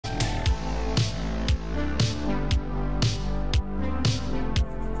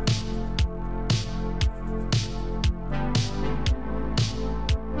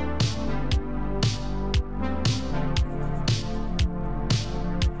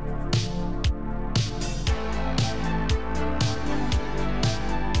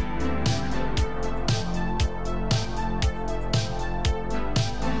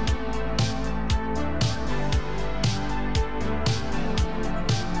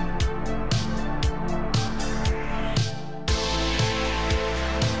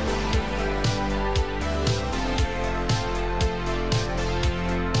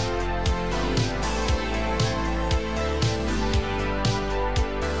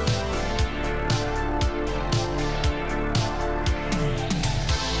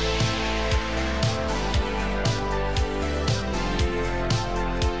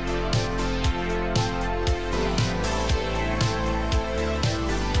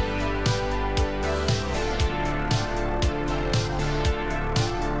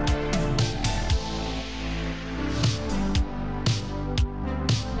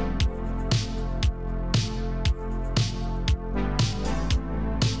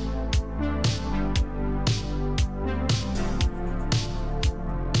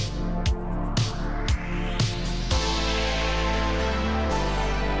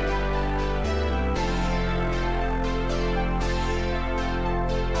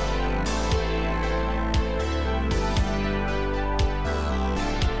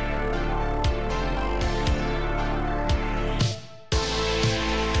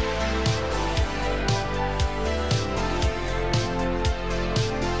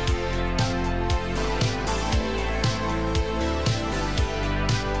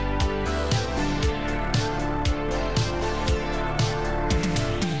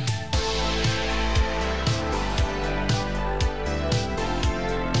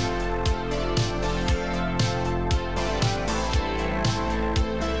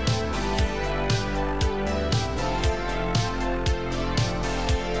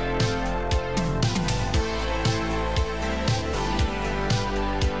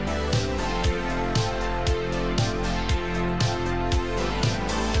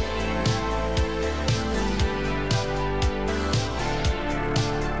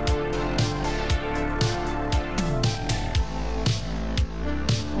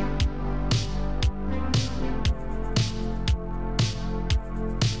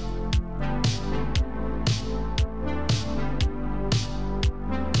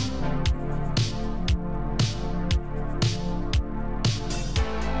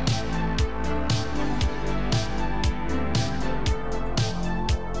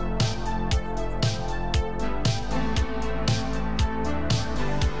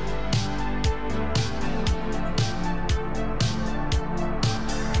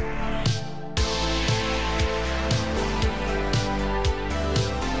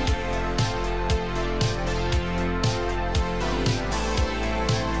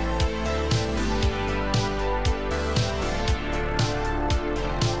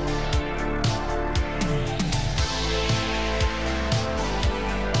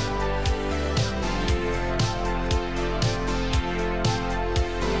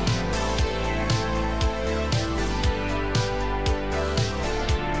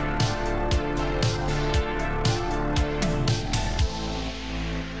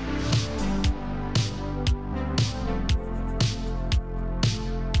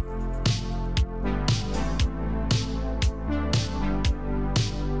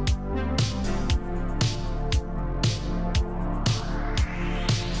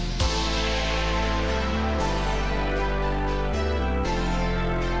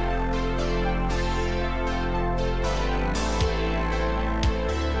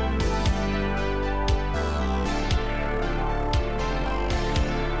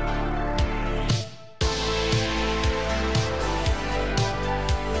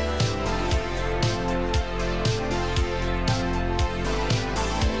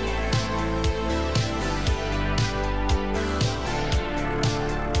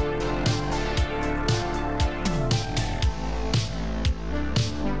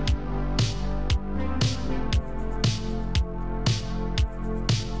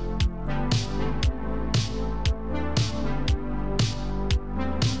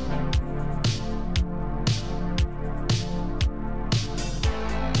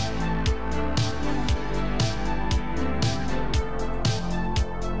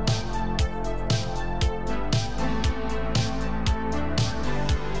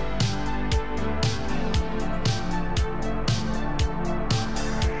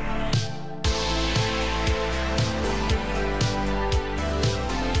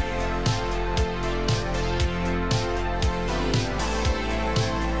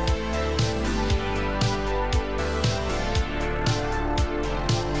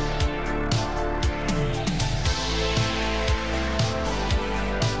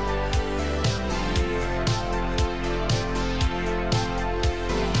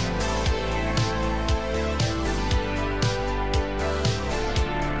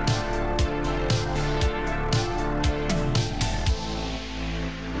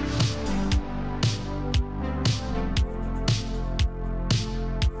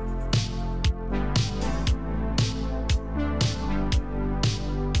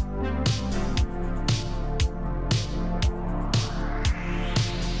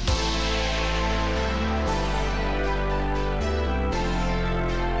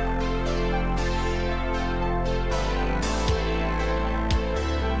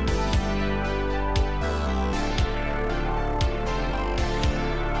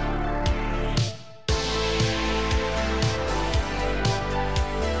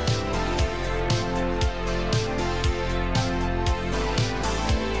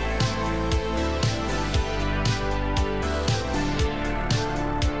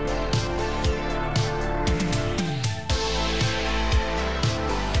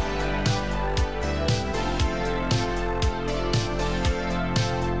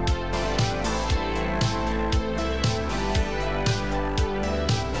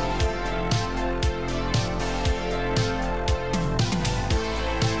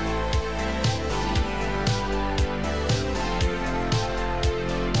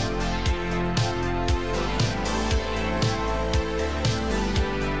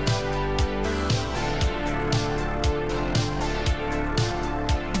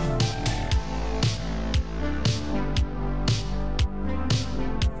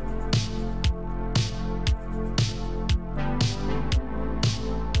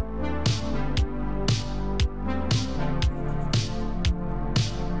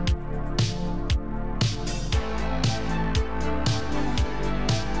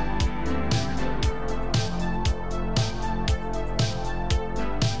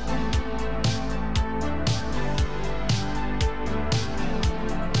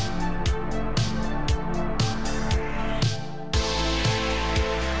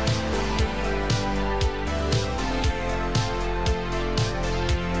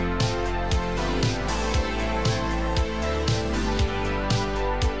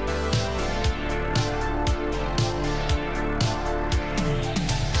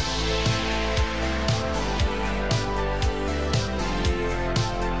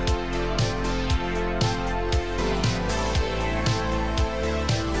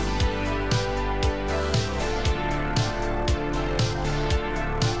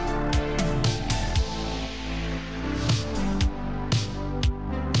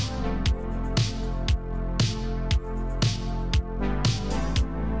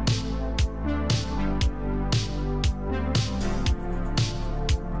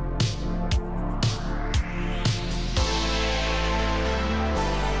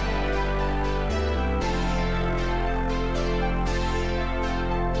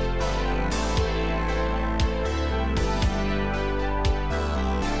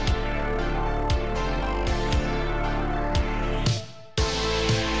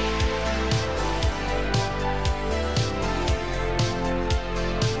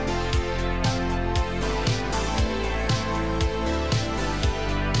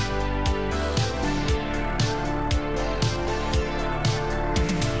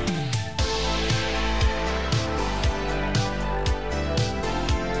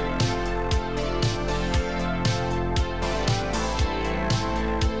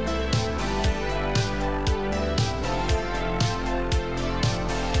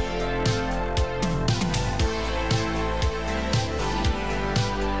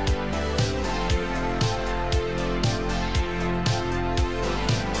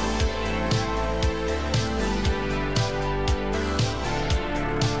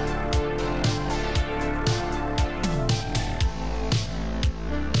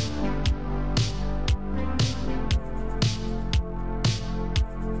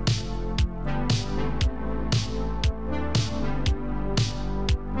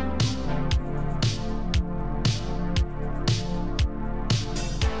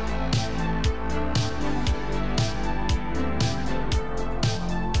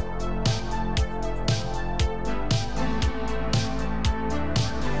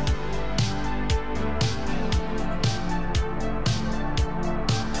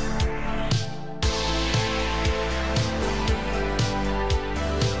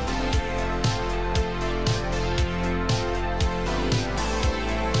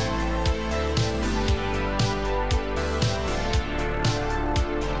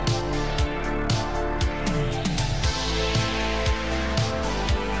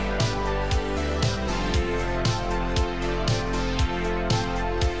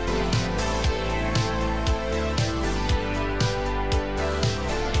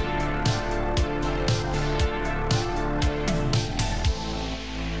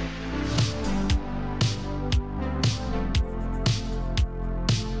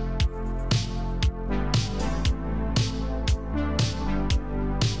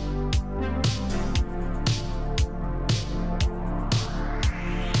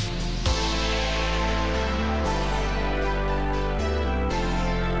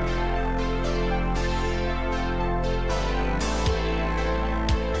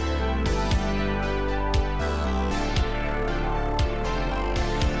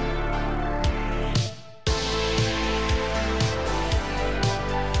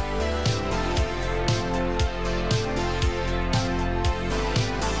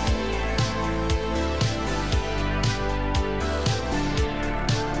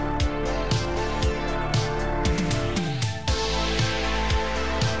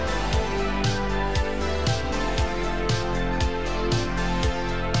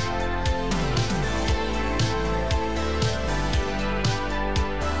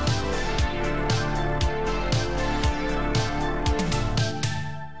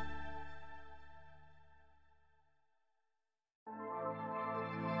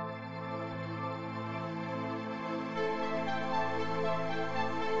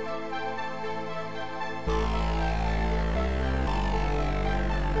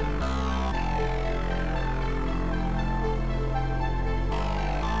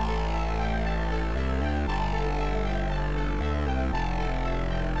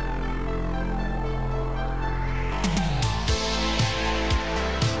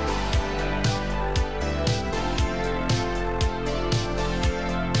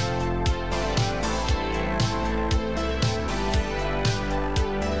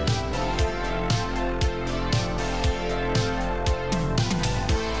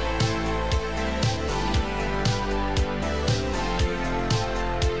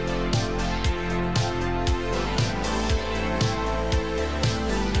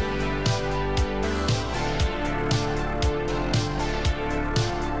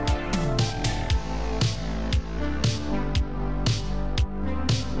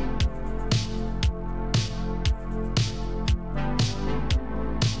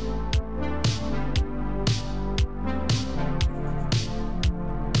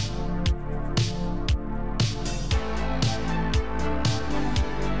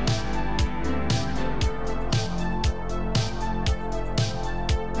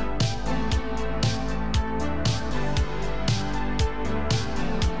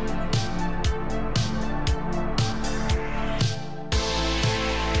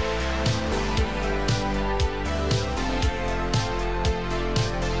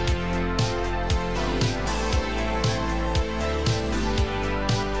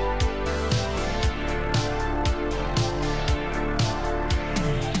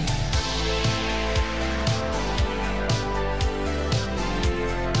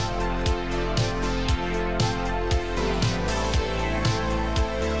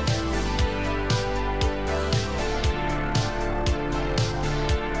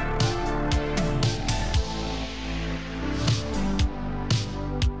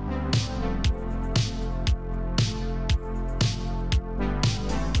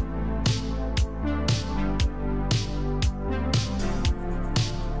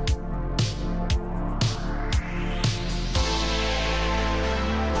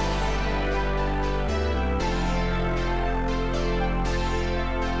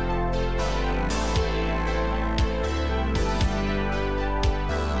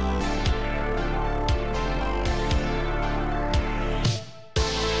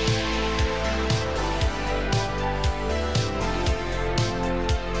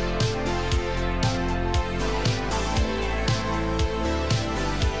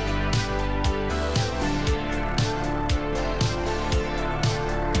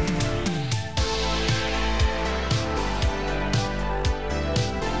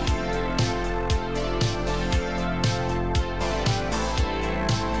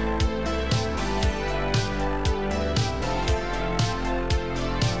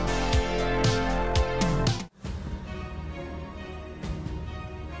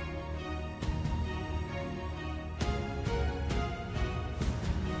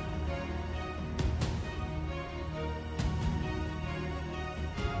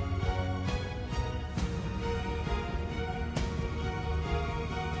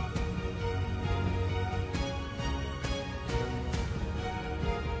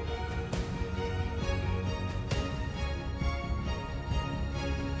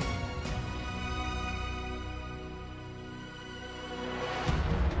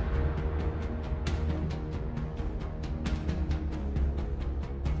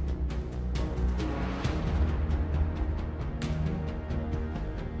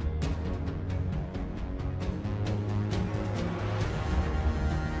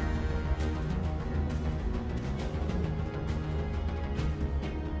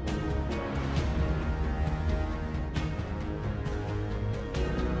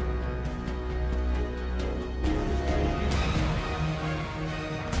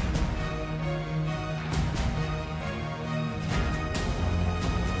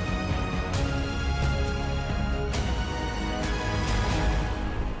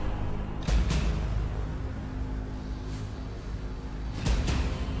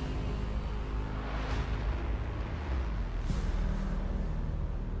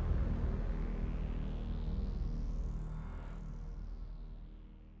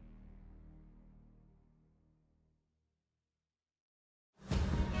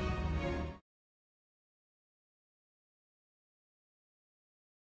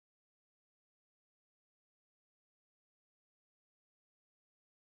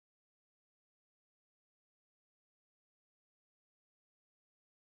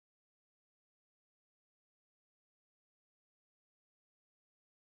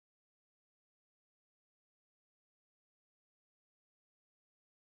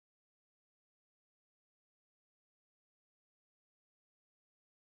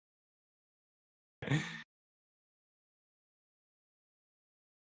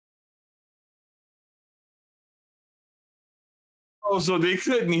Oh, so they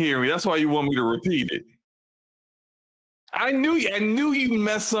couldn't hear me. That's why you want me to repeat it. I knew you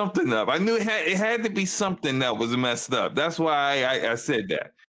messed something up. I knew it had to be something that was messed up. That's why I said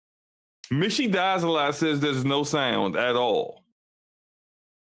that. Mishi Dies a lot says there's no sound at all.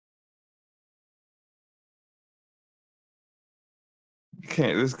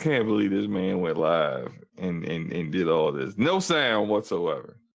 Can't believe this man went live and did all this. No sound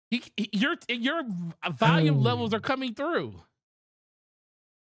whatsoever. Your volume levels are coming through.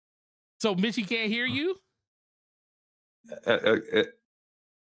 So Mitchie can't hear you? Uh, uh, uh,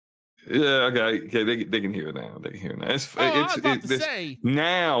 yeah, okay, they can hear now. They can hear now. I was about to say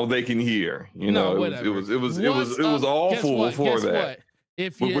now they can hear. You no, know, whatever. it was awful before guess that. What?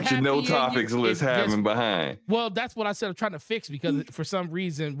 If you With your no topics list having behind. Well, that's what I said. I'm trying to fix because for some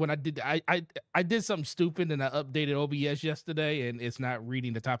reason when I did something stupid and I updated OBS yesterday and it's not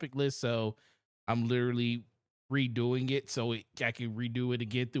reading the topic list, so I'm literally redoing it so I can redo it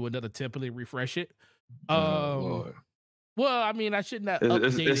again through another template, refresh it. Lord. Well, I mean, I should not.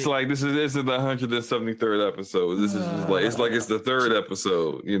 It's like this is the 173rd episode. This is just like it's the third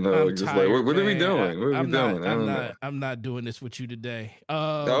episode. You know, I'm just tired, like what are we doing? What are we doing? I'm not doing this with you today.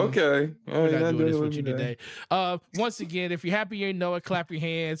 Okay, we're not doing this with you today. Once again, if you're happy you know it, clap your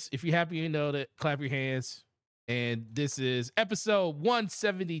hands. If you're happy you know it, clap your hands. And this is episode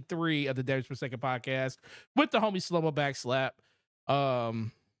 173 of the Divests Per Second podcast with the homie Slow-Mo Backslap.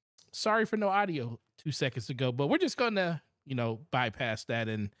 Sorry for no audio 2 seconds ago, but we're just gonna, bypass that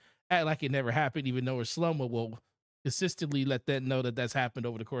and act like it never happened, even though Slow-Mo will consistently let that know that that's happened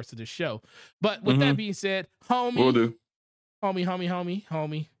over the course of the show. But with that being said, homie, will do.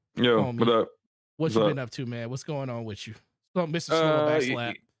 homie. Yo, what up? What you been up to, man? What's going on with you? Mr. Slow-Mo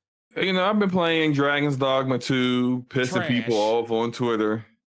Backslap. I've been playing Dragon's Dogma 2, pissing people off on Twitter.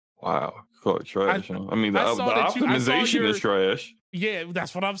 Wow, call it trash. I mean, the optimization is trash. Yeah,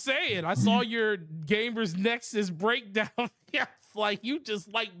 that's what I'm saying. I saw your Gamers Nexus breakdown. Yeah, it's like you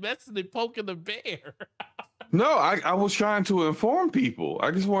just like messing and poking the bear. No, I was trying to inform people.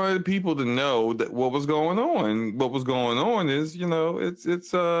 I just wanted people to know that what was going on. What was going on is,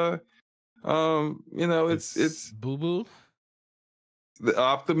 it's boo-boo. The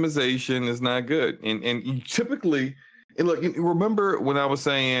optimization is not good. And you typically, look, remember when I was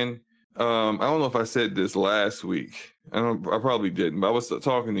saying, I don't know if I said this last week. I probably didn't, but I was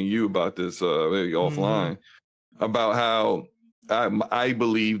talking to you about this maybe offline about how I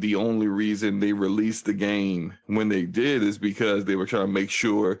believe the only reason they released the game when they did is because they were trying to make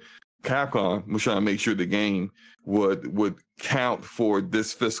sure Capcom was trying to make sure the game would count for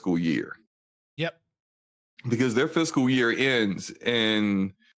this fiscal year. Yep. Because their fiscal year ends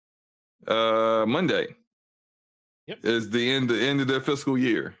in Monday. Yep. Is the end of their fiscal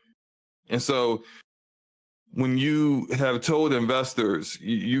year. And so when you have told investors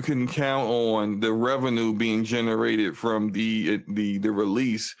you can count on the revenue being generated from the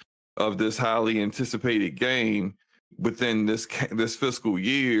release of this highly anticipated game within this fiscal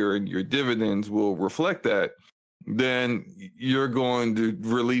year, and your dividends will reflect that, then you're going to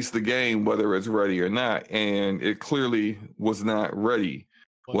release the game whether it's ready or not. And it clearly was not ready,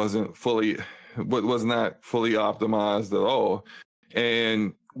 was not fully optimized at all.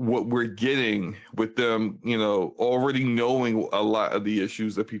 And what we're getting with them, already knowing a lot of the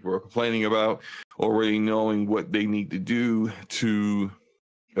issues that people are complaining about, already knowing what they need to do to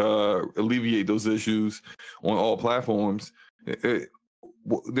alleviate those issues on all platforms.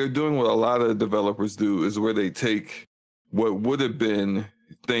 They're doing what a lot of developers do, is where they take what would have been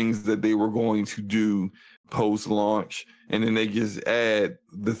things that they were going to do post-launch, and then they just add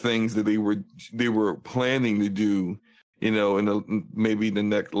the things that they were planning to do, maybe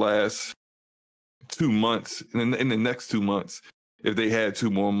the last 2 months, in the next 2 months, if they had 2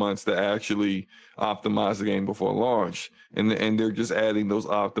 more months to actually optimize the game before launch, and they're just adding those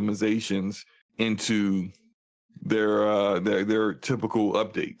optimizations into their typical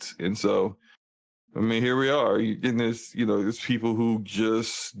updates. And so, I mean, here we are. And there's people who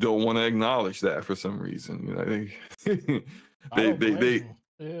just don't want to acknowledge that for some reason. They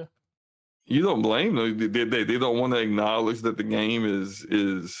yeah. You don't blame them. They don't want to acknowledge that the game is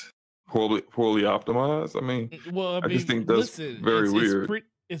poorly optimized. I mean, I just think that's very weird.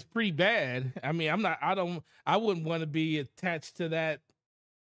 It's pretty bad. I mean, I wouldn't want to be attached to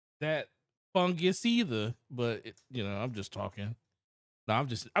that fungus either. But I'm just talking. No, I'm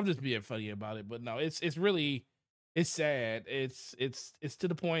just being funny about it. But no, it's really, it's sad. It's to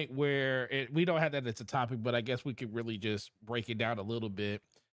the point where we don't have that as a topic, but I guess we could really just break it down a little bit.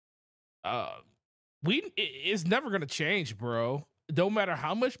 it's never gonna change, bro. No matter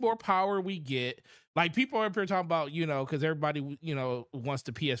how much more power we get, like people are up here talking about, because everybody, wants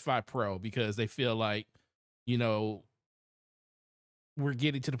the PS5 Pro because they feel like, you know, we're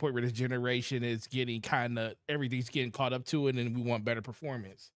getting to the point where this generation is getting everything's getting caught up to it, and we want better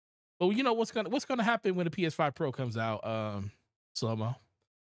performance. But what's gonna happen when the PS5 Pro comes out, Slow-mo?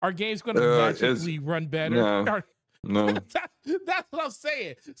 Our game's gonna magically run better. No. That's what I'm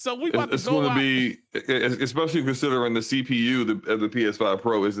saying. So we about it's to go going to out. be, especially considering the CPU of the PS5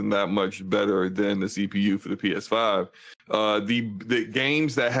 Pro isn't that much better than the CPU for the PS5. The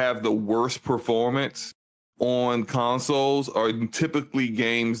games that have the worst performance on consoles are typically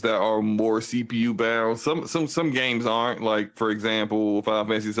games that are more CPU bound. Some games aren't. Like, for example, Final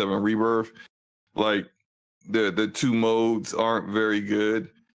Fantasy VII Rebirth. Like the two modes aren't very good.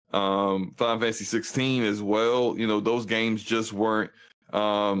 Final Fantasy 16 as well. Those games just weren't.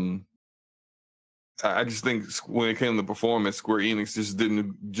 I just think when it came to performance, Square Enix just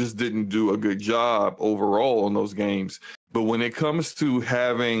didn't do a good job overall on those games. But when it comes to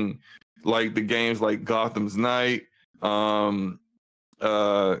having like the games like Gotham's Knight, Dragon's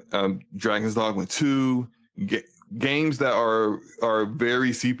Dogma 2, games that are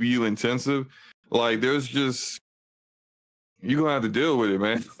very CPU intensive, like there's just, you're gonna have to deal with it,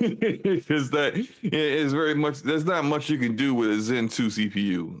 man. Because that is very much, there's not much you can do with a Zen 2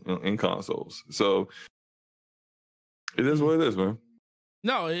 CPU in consoles. So it is what it is, man.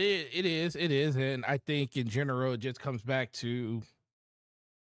 No, it is. And I think in general, it just comes back to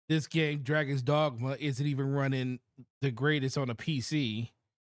this game, Dragon's Dogma, isn't even running the greatest on a PC.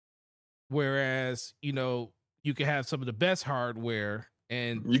 Whereas, you can have some of the best hardware,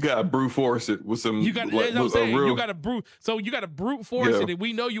 and you got to brute force it with some. You got, like, I'm saying, you got to brute. So you got to brute force it, and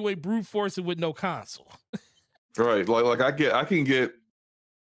we know you ain't brute forcing with no console. Right, like I can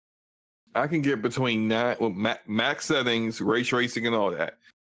get between max settings, ray tracing, and all that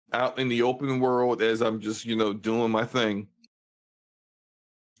out in the open world as I'm just doing my thing.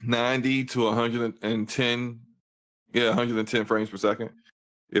 90 to 110, 110 frames per second.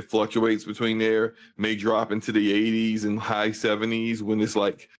 It fluctuates between there, may drop into the 80s and high 70s when it's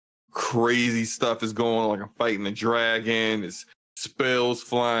like crazy stuff is going on, like I'm fighting a dragon, it's spells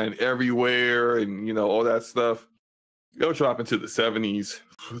flying everywhere, and all that stuff. It'll drop into the 70s,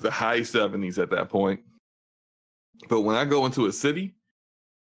 the high 70s at that point. But when I go into a city,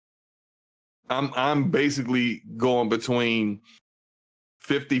 I'm basically going between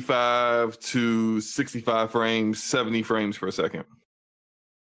 55 to 65 frames, 70 frames per second.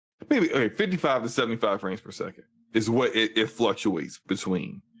 Maybe 55 to 75 frames per second is what it fluctuates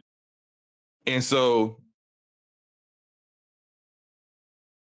between. And so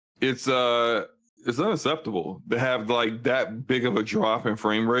it's unacceptable to have like that big of a drop in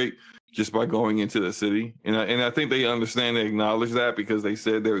frame rate just by going into the city. And I think they understand, they acknowledge that, because they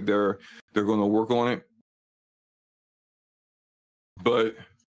said they're going to work on it. But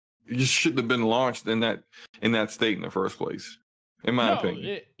it just shouldn't have been launched in that state in the first place, in my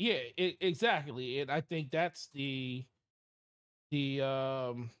opinion. Exactly. And I think that's the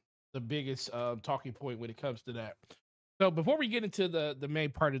biggest talking point when it comes to that. So before we get into the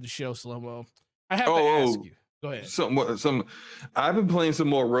main part of the show, Slow-mo, I have to ask you. Go ahead. I've been playing some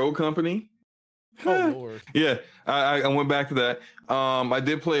more Rogue Company. Oh Lord. Yeah, I went back to that. I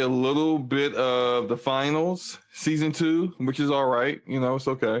did play a little bit of the finals season 2, which is all right. It's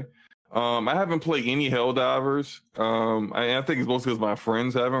okay. I haven't played any Helldivers. I think it's mostly because my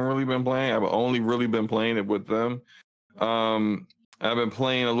friends haven't really been playing. I've only really been playing it with them. I've been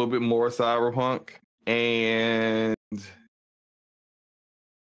playing a little bit more Cyberpunk, and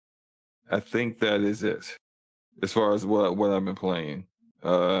I think that is it as far as what I've been playing.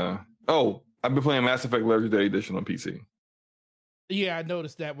 I've been playing Mass Effect Legendary Edition on PC. Yeah, I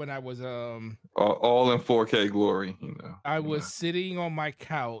noticed that when I was all in 4K glory. I was sitting on my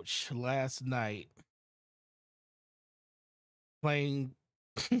couch last night playing.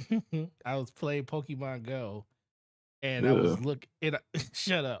 I was playing Pokemon Go, and I was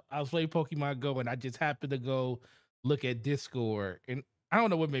shut up. I was playing Pokemon Go, and I just happened to go look at Discord, and I don't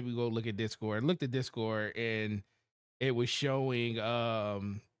know what made me go look at Discord. I looked at Discord, and it was showing.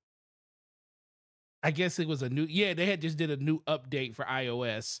 I guess it was they had just did a new update for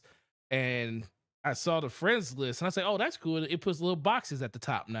iOS, and I saw the friends list, and I said, "Oh, that's cool." It puts little boxes at the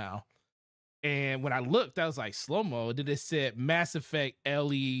top now. And when I looked, I was like, Slow-mo. Then it said Mass Effect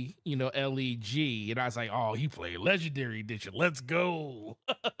LEG, and I was like, "Oh, he played Legendary Edition. Let's go!"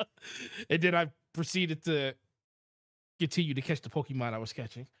 And then I proceeded to continue to catch the Pokemon I was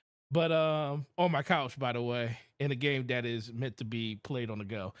catching. But on my couch, by the way, in a game that is meant to be played on the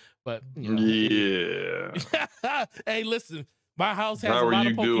go. But you know, Yeah. hey, listen, my house has How a are lot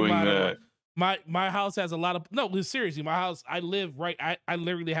you of doing Pokemon. that? My house has a lot of seriously, my house. I live right. I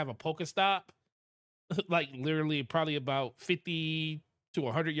literally have a Pokestop, like literally probably about 50 to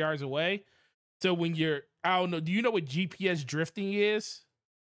 100 yards away. So when you're, I don't know, do you know what GPS drifting is?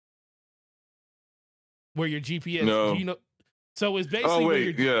 Where your GPS, do No. you know? So it's Oh basically when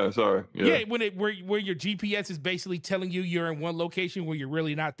wait, you're, yeah, sorry. Yeah. yeah, when it where your GPS is basically telling you you're in one location where you're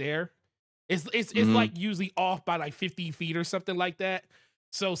really not there. It's Mm-hmm. like usually off by like 50 feet or something like that.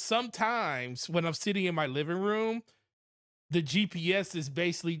 So sometimes when I'm sitting in my living room, the GPS is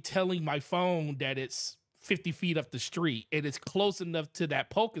basically telling my phone that it's 50 feet up the street and it's close enough to that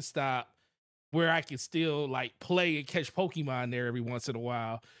Pokestop where I can still like play and catch Pokemon there every once in a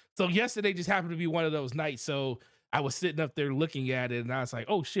while. So yesterday just happened to be one of those nights. So I was sitting up there looking at it and I was like,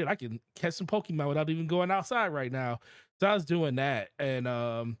 oh shit, I can catch some Pokemon without even going outside right now. So I was doing that.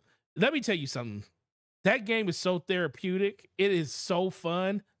 And let me tell you something. That game is so therapeutic. It is so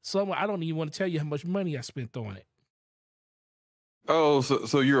fun. So I don't even want to tell you how much money I spent on it. Oh,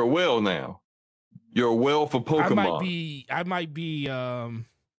 so you're a whale now. You're a whale for Pokemon. Okay, look, I might north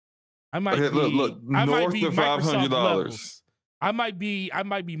be of Microsoft $500. levels. I might be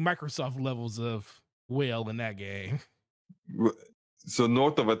Microsoft levels of whale in that game. So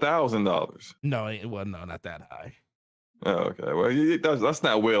north of $1,000. No, well, no, not that high. Oh, okay. Well, that's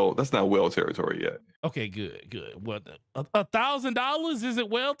not whale. That's not whale territory yet. Okay, good. What, $1,000 isn't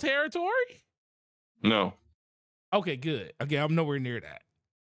whale territory? No, Okay, good. Okay, I'm nowhere near that.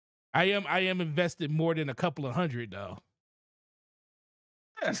 I am invested more than a couple of hundred though.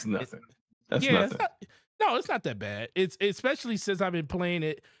 that's It, nothing. That's yeah, nothing. no, it's not that bad. It's especially since I've been playing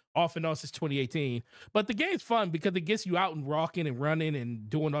it off and on since 2018. But the game's fun because it gets you out and rocking and running and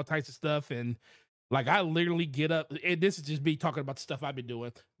doing all types of stuff. And like I literally get up, and this is just me talking about the stuff I've been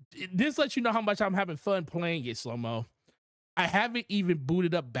doing. This lets you know how much I'm having fun playing it, Slow Mo. I haven't even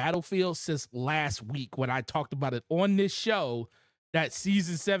booted up Battlefield since last week when I talked about it on this show that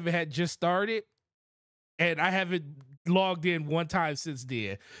season 7 had just started. And I haven't logged in one time since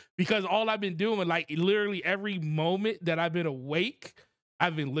then because all I've been doing, like literally every moment that I've been awake,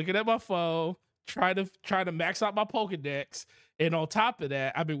 I've been looking at my phone, trying to max out my Pokedex, and on top of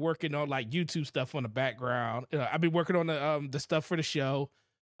that, I've been working on like YouTube stuff on the background. I've been working on the stuff for the show.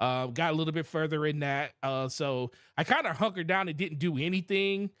 Got a little bit further in that, so I kind of hunkered down and didn't do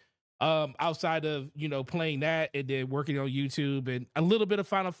anything outside of playing that and then working on YouTube and a little bit of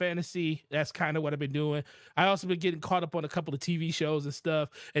Final Fantasy. That's kind of what I've been doing. I also been getting caught up on a couple of TV shows and stuff.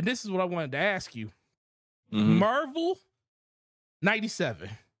 And this is what I wanted to ask you. Mm-hmm. Marvel 97.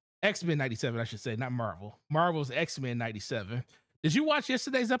 X-Men 97, I should say, not Marvel. Marvel's X-Men 97. Did you watch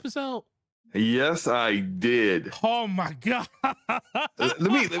yesterday's episode? Yes, I did. Oh my god. Let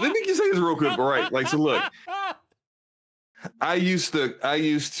me just say this real quick. Right, like so. Look, I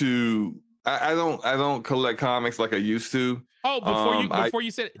don't collect comics like I used to. Oh, before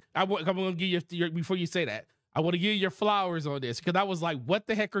you said, I'm gonna give you before you say that, I want to give you your flowers on this because I was like, what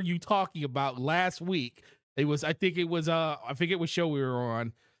the heck are you talking about last week? I forget what show we were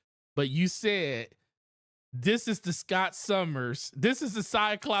on, but you said this is the Scott Summers, this is the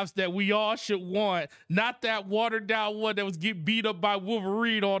Cyclops that we all should want, not that watered down one that was getting beat up by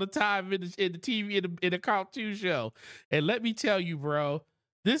Wolverine all the time in the TV in the cartoon show. And let me tell you, bro,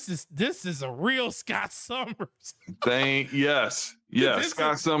 this is a real Scott Summers. Yes.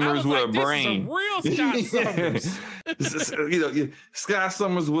 Scott Summers with a brain. This is a real Scott Summers. Scott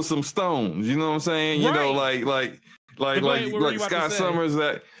Summers with some stones. You know what I'm saying? Right. Like Scott Summers.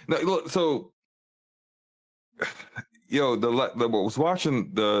 Look. So, was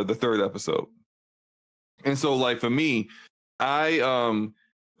watching the third episode, and so like for me, I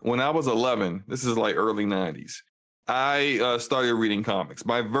when I was 11, this is like early 90s. I started reading comics.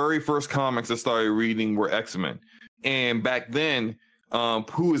 My very first comics I started reading were X-Men. And back then,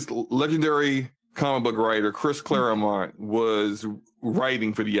 who is legendary comic book writer Chris Claremont was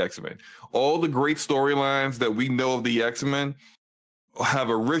writing for the X-Men. All the great storylines that we know of the X-Men have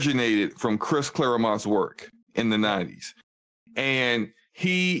originated from Chris Claremont's work in the 90s. And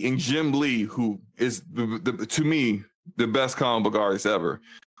he and Jim Lee, who is to me the best comic book artist ever,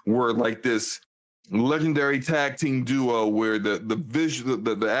 were like this legendary tag team duo where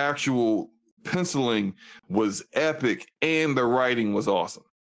the actual penciling was epic and the writing was awesome.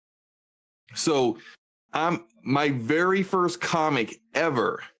 So my very first comic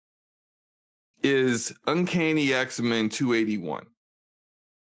ever is Uncanny X-Men 281.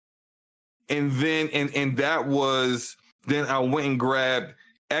 And then and that was then I went and grabbed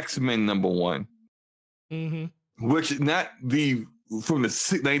X-Men #1, which not the from the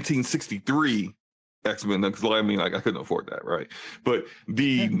 1963 X-Men, because I mean, like I couldn't afford that, right? But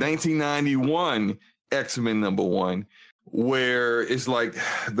the 1991 X-Men #1, where it's like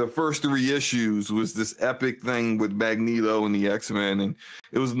the first 3 issues was this epic thing with Magneto and the X-Men, and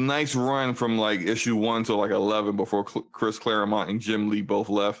it was a nice run from like issue 1 to like 11 before Chris Claremont and Jim Lee both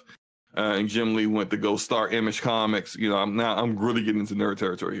left. And Jim Lee went to go start Image Comics. You know, I'm really getting into nerd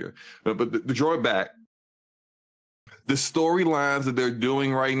territory here. But the draw it back, the storylines that they're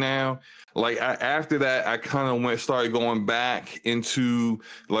doing right now, like after that, I kind of started going back into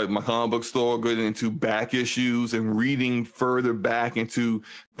like my comic book store, getting into back issues and reading further back into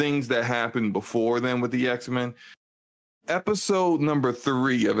things that happened before then with the X-Men. Episode number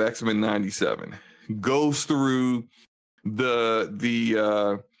 3 of X-Men 97 goes through the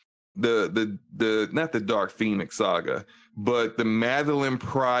not the Dark Phoenix saga, but the Madeline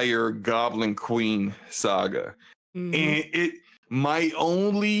Pryor Goblin Queen saga. And my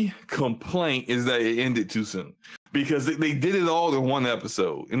only complaint is that it ended too soon, because they did it all in 1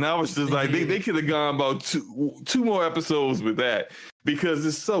 episode, and I was just like, they could have gone about two more episodes with that, because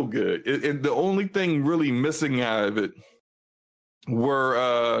it's so good. And the only thing really missing out of it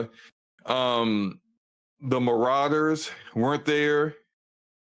were the Marauders weren't there,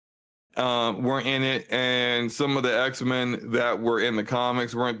 weren't in it, and some of the X-Men that were in the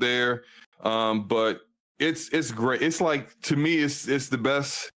comics weren't there. But it's great. It's like, to me, it's the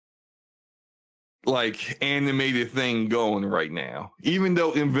best like animated thing going right now. Even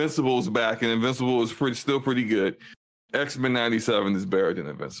though Invincible is back, and Invincible is still pretty good, X-Men 97 is better than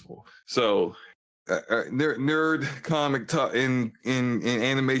Invincible. So nerd comic talk in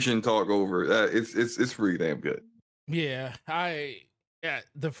animation talk over. It's pretty damn good. Yeah,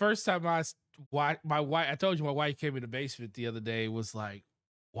 the first time my wife, I told you my wife came in the basement the other day, was like,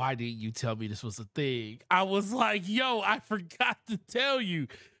 why didn't you tell me this was a thing? I was like, yo, I forgot to tell you.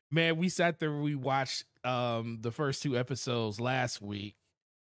 Man, we sat there, we watched the first 2 episodes last week,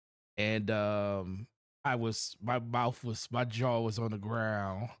 and my jaw was on the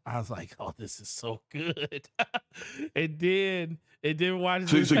ground. I was like, oh, this is so good. and then watch.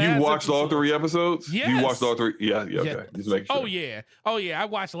 So you watched all 3 episodes? Yes. You watched all 3? Yeah. Okay. Just make sure. Oh yeah. I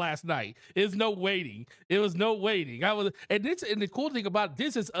watched last night. There's no waiting. It was no waiting. And the cool thing about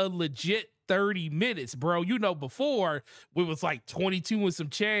this is a legit 30 minutes, bro. You know, before it was like 22 and some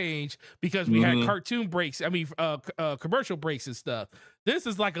change, because we had cartoon breaks. I mean, commercial breaks and stuff. This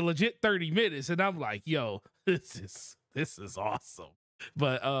is like a legit 30 minutes, and I'm like, yo, this is awesome.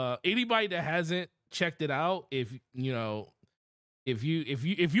 But anybody that hasn't checked it out, if you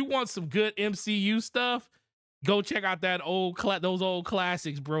want some good MCU stuff, go check out that those old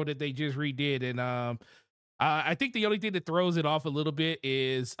classics, bro, that they just redid. And I think the only thing that throws it off a little bit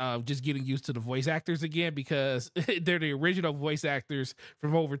is just getting used to the voice actors again, because they're the original voice actors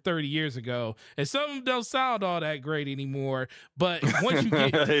from over 30 years ago, and some of them don't sound all that great anymore. But once you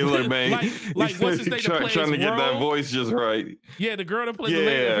get, hey, look, man, like what's his name trying to get that voice just right. Yeah, the girl that plays the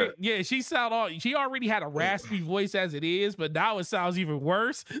lady, yeah, she already had a raspy voice as it is, but now it sounds even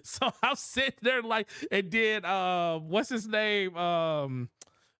worse. So I'm sitting there like, and then what's his name?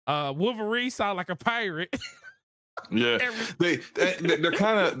 Wolverine sound like a pirate. Yeah, they're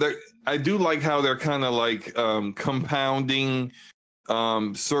kind of. I do like how they're kind of like compounding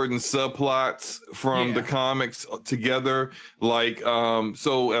certain subplots from the comics together. Like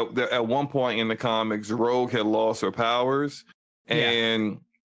so at one point in the comics, Rogue had lost her powers, and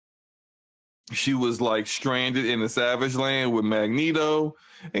she was like stranded in the Savage Land with Magneto.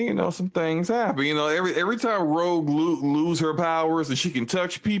 And you know, some things happen. You know, every time Rogue lose her powers and she can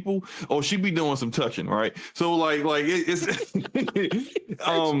touch people, she be doing some touching, right? So like it's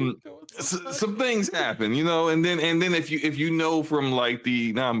some things happen, you know. And then if you know from like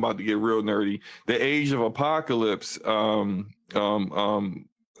now I'm about to get real nerdy, the Age of Apocalypse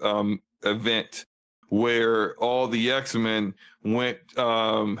event, where all the X-Men went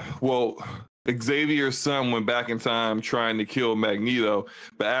Xavier's son went back in time trying to kill Magneto,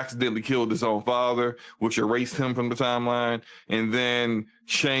 but accidentally killed his own father, which erased him from the timeline, and then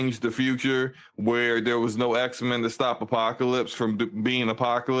changed the future where there was no X-Men to stop Apocalypse from being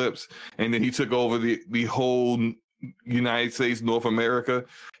Apocalypse. And then he took over the whole United States, North America.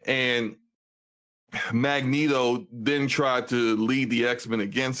 And Magneto then tried to lead the X-Men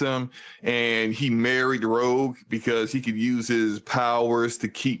against him, and he married Rogue because he could use his powers to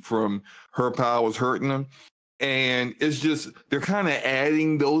keep from her powers hurting him. And it's just, they're kind of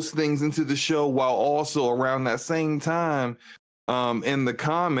adding those things into the show, while also around that same time in the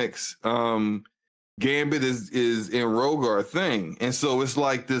comics, Gambit is in Rogar thing, and so it's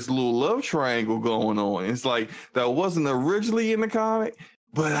like this little love triangle going on. It's like that wasn't originally in the comic,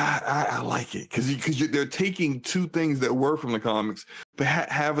 but I like it because they're taking two things that were from the comics, but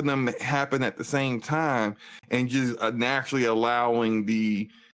having them happen at the same time, and just naturally allowing the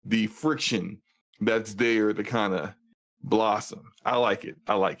friction that's there to kind of blossom. I like it.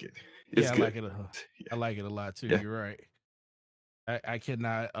 I like it. It's I good. like it. I like it a lot too. Yeah. You're right. I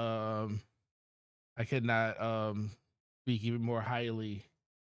cannot speak even more highly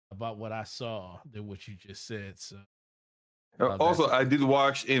about what I saw than what you just said. So also, I did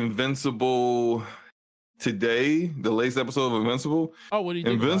watch Invincible today, the latest episode of Invincible. Oh, what do you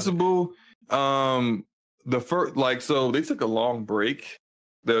think Invincible? The first, so they took a long break.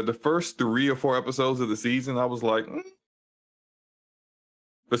 The first 3 or 4 episodes of the season, I was like,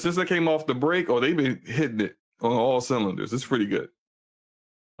 but since they came off the break, they've been hitting it on all cylinders. It's pretty good.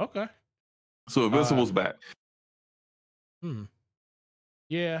 Okay. So Invincible's back.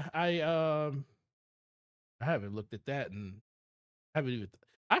 Yeah, I haven't looked at that, and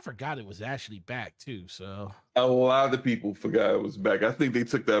I forgot it was actually back too. So a lot of people forgot it was back. I think they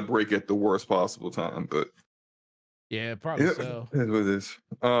took that break at the worst possible time, but yeah, probably so. That's what it is.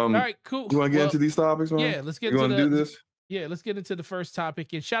 All right, cool. You want to get into these topics, man? Yeah, let's get. You want to do this? Yeah, let's get into the first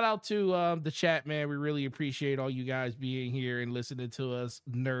topic. And shout out to the chat, man. We really appreciate all you guys being here and listening to us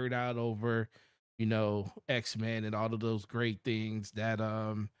nerd out over, X-Men and all of those great things that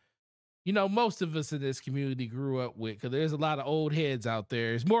most of us in this community grew up with, because there's a lot of old heads out there.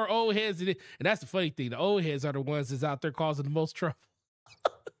 There's more old heads than it, and that's the funny thing. The old heads are the ones that's out there causing the most trouble.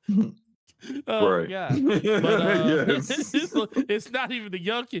 Oh, right. Yeah. But Yes. it's not even the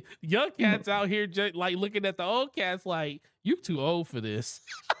young cats out here just like looking at the old cats like, you too old for this.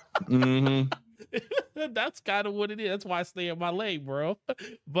 Mm-hmm. That's kind of what it is. That's why I stay in my lane, bro.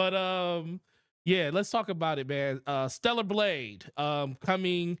 But yeah, let's talk about it, man. Stellar Blade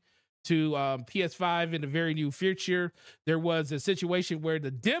coming to PS5 in the very near future. There was a situation where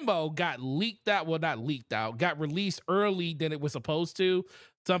the demo got leaked out. Well, not leaked out, got released early than it was supposed to.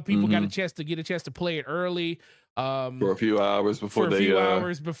 Some people got a chance to play it early. For a few hours before they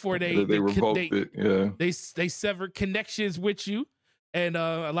revoked it. Yeah. They severed connections with you. And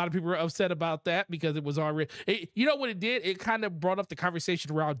a lot of people were upset about that because it was already, you know what it did? It kind of brought up the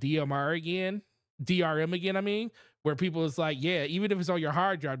conversation around DRM again, I mean, where people is like, yeah, even if it's on your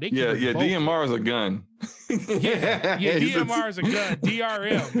hard drive, they can DMR is a gun. yeah, DMR is a gun.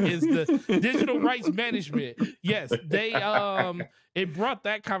 DRM is the digital rights management. Yes, they it brought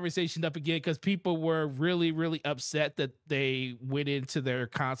that conversation up again because people were really, really upset that they went into their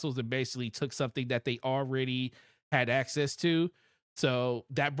consoles and basically took something that they already had access to. So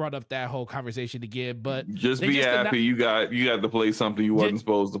that brought up that whole conversation again. But just be happy you got to play something you wasn't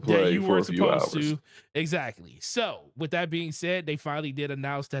supposed to play for a few hours. Exactly. So with that being said, they finally did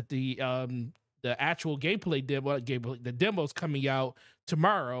announce that the actual gameplay demo, the demo's coming out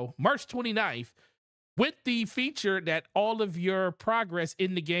tomorrow, March 29th, with the feature that all of your progress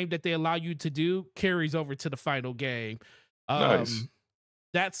in the game that they allow you to do carries over to the final game. Nice.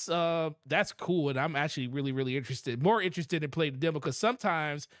 That's cool, and I'm actually really, really more interested in playing the demo, because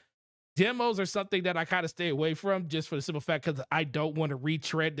sometimes demos are something that I kind of stay away from just for the simple fact because I don't want to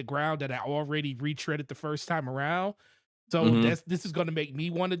retread the ground that I already retreaded the first time around. So this is going to make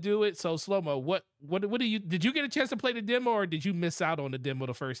me want to do it. So Slow-Mo, what did you get a chance to play the demo, or did you miss out on the demo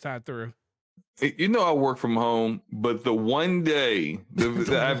the first time through? I work from home, but the one day,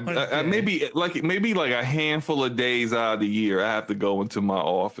 maybe like a handful of days out of the year, I have to go into my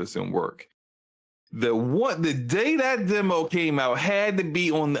office and work. The day that demo came out had to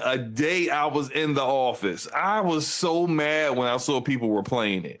be on a day I was in the office. I was so mad when I saw people were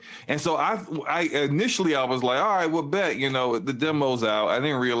playing it, and so I initially I was like, all right, well, bet the demo's out. I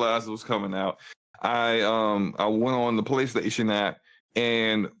didn't realize it was coming out. I went on the PlayStation app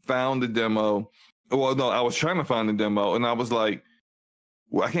and found the demo. Well, no, I was trying to find the demo, and I was like,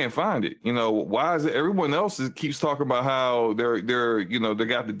 well, I can't find it. Why is it everyone else keeps talking about how they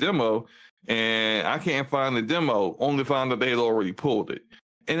got the demo, and I can't find the demo. Only found that they had already pulled it,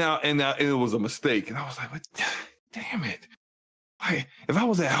 and it was a mistake. And I was like, what? Damn it! If I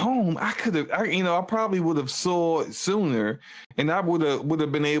was at home, I could have. I probably would have saw it sooner, and I would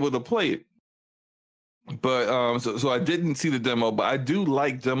have been able to play it. But so I didn't see the demo, but I do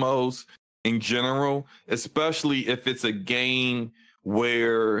like demos in general, especially if it's a game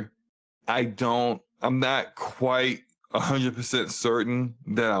where I'm not quite 100% certain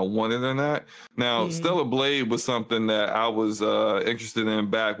that I want it or not. Now, Stellar Blade was something that I was interested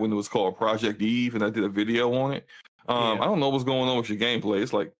in back when it was called Project Eve, and I did a video on it. I don't know what's going on with your gameplay.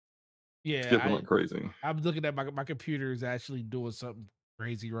 It's like Yeah, skipping like crazy. I'm looking at my computer is actually doing something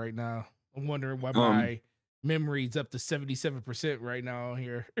crazy right now. I'm wondering why Um, my memory's up to 77% right now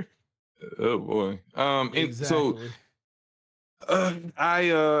here. oh boy. And so Exactly. uh, I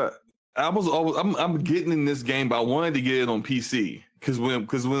uh, I was always I'm getting in this game, but I wanted to get it on PC because when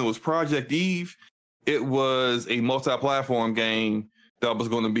it was Project Eve, it was a multi-platform game that was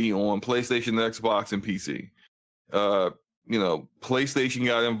going to be on PlayStation, Xbox, and PC. Uh, PlayStation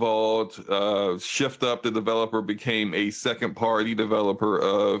got involved. Shift Up, the developer, became a second party developer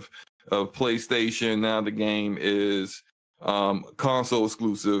of PlayStation. Now the game is console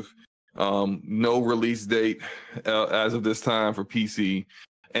exclusive. No release date as of this time for PC.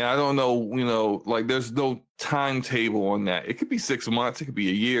 And I don't know, like there's no timetable on that. It could be 6 months, it could be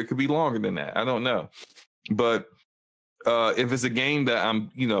a year, it could be longer than that. I don't know. But if it's a game that I'm,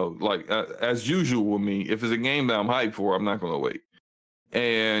 like as usual with me, if it's a game that I'm hyped for, I'm not going to wait.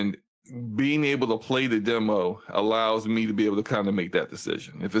 And being able to play the demo allows me to be able to kind of make that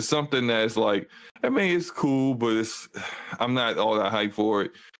decision. If it's something that's like, I mean, it's cool, but I'm not all that hyped for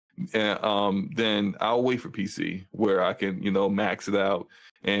it. And then I'll wait for PC where I can, max it out,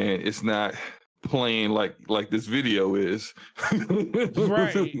 and it's not playing like this video is.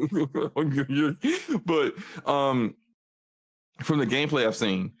 Right. But from the gameplay I've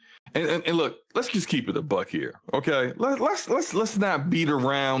seen, and look, let's just keep it a buck here, okay? Let's not beat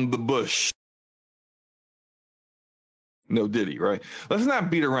around the bush. No Diddy, right? Let's not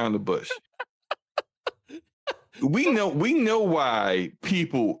beat around the bush. we know why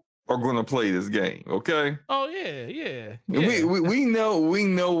people are going to play this game, okay? Oh yeah. We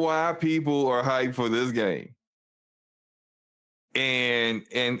know why people are hyped for this game. And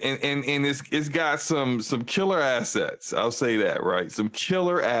it's got some killer assets. I'll say that, right? Some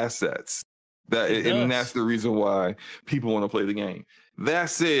killer assets and that's the reason why people want to play the game. That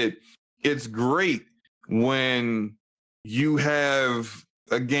said, it's great when you have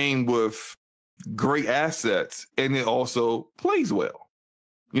a game with great assets and it also plays well.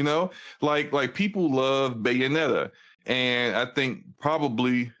 Like people love Bayonetta, and I think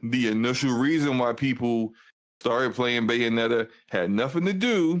probably the initial reason why people started playing Bayonetta had nothing to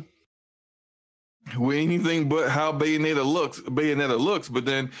do with anything but how Bayonetta looks. But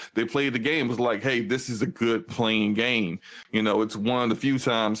then they played the game, it was like, hey, this is a good playing game. It's one of the few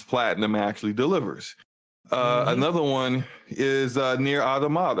times Platinum actually delivers. Another one is Near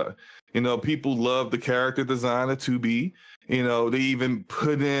Automata. People love the character design of 2B. They even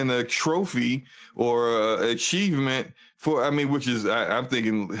put in a trophy or achievement for, which is, I'm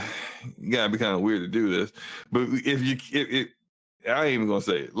thinking, you gotta be kind of weird to do this. But I ain't even gonna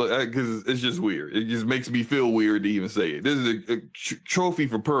say it, because it's just weird. It just makes me feel weird to even say it. This is a trophy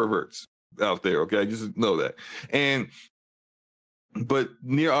for perverts out there, okay? Just know that. But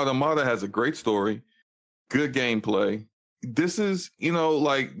Near Automata has a great story, good gameplay. This is,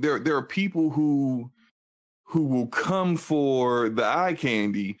 like there are people who will come for the eye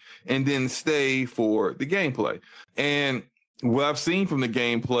candy and then stay for the gameplay. And what I've seen from the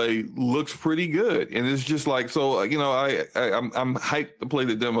gameplay looks pretty good. And it's just like, so, I'm hyped to play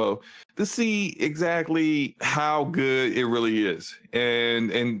the demo to see exactly how good it really is.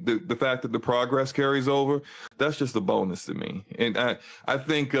 And the fact that the progress carries over, that's just a bonus to me. And I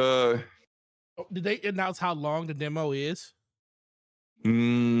think did they announce how long the demo is?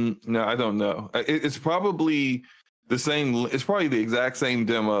 No, I don't know. It's probably the same. It's probably the exact same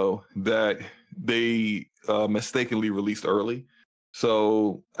demo that they mistakenly released early.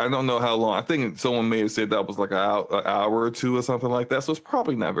 So I don't know how long. I think someone may have said that was like an hour or two or something like that. So it's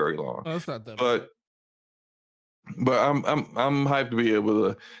probably not very long. Oh, it's not that but I'm hyped to be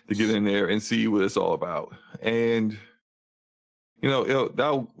able to get in there and see what it's all about. And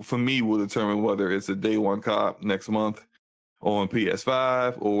that for me will determine whether it's a day one cop next month on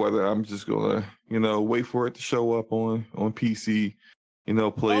PS5 or whether I'm just gonna, wait for it to show up on PC,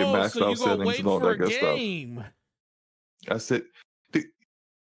 play it maxed out settings and all that good stuff. I said,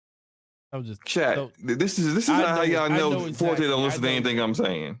 I'm just chat. This is not how y'all know Forte don't listen to anything I'm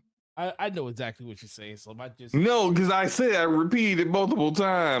saying. I know exactly what you're saying, so I just because I said I repeated multiple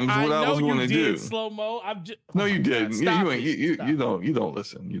times what I was going to do. Slow mo. I'm just no, you didn't. You don't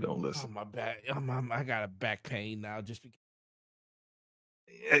listen. You don't listen. Oh, my back. I got a back pain now just because.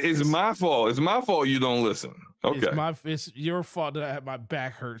 It's my fault. It's my fault you don't listen. Okay. It's your fault that my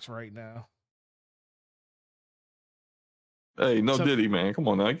back hurts right now. Hey, Diddy, man. Come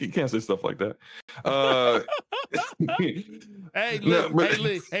on now. You can't say stuff like that. Hey, look,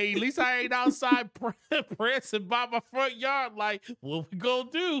 hey, at least I ain't outside prancing by my front yard like, what we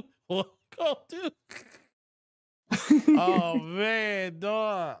gonna do? What we gonna do? Oh, man,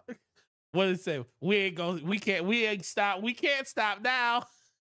 dog. What did it say? We can't stop now.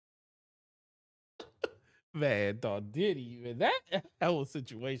 Man, dog, did he even that whole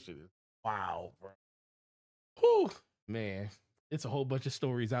situation is wow, bro. Whew, man. It's a whole bunch of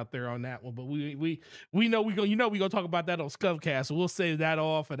stories out there on that one, but we know we gonna talk about that on Scumcast, so we'll save that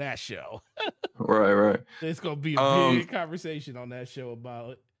all for that show. Right. It's gonna be a big conversation on that show about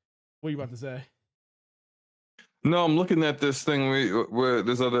it. What are you about to say? No, I'm looking at this thing where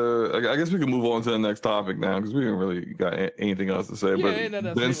there's other. I guess we can move on to the next topic now because we didn't really got anything else to say. Yeah,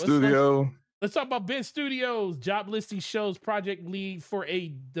 But Ben Studio. Let's talk about Ben Studios. Job listing shows project lead for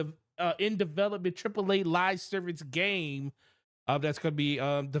a in development AAA live service game that's going to be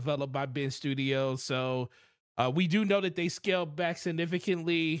developed by Ben Studios. So we do know that they scaled back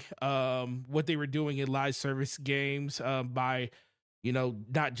significantly what they were doing in live service games by,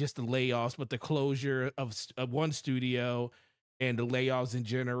 not just the layoffs, but the closure of one studio and the layoffs in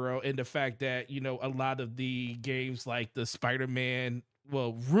general. And the fact that, a lot of the games like the Spider-Man,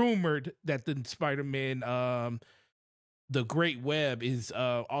 rumored that the Spider-Man, the Great Web is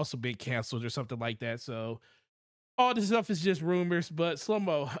also being canceled or something like that. So all this stuff is just rumors. But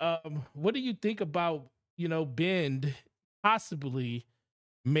Slow-Mo, what do you think about, Bend possibly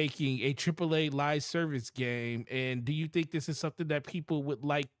making a AAA live service game? And do you think this is something that people would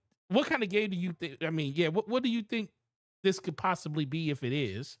like? What kind of game do you think? I mean, yeah, what do you think this could possibly be if it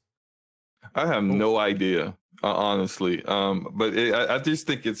is? I have no idea, honestly. But I just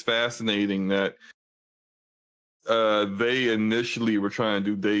think it's fascinating that they initially were trying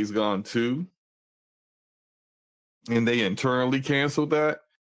to do Days Gone 2, and they internally canceled that.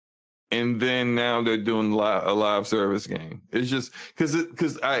 And then now they're doing a live service game. It's just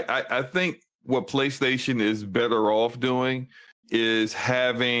because I think what PlayStation is better off doing is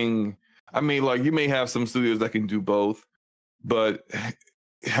having. I mean, like you may have some studios that can do both, but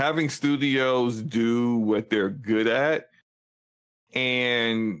having studios do what they're good at,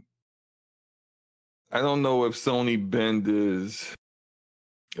 and I don't know if Sony Bend is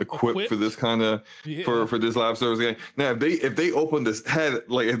equipped for this kind of for this live service game. Now, if they opened this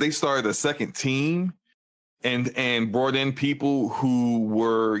if they started a second team and brought in people who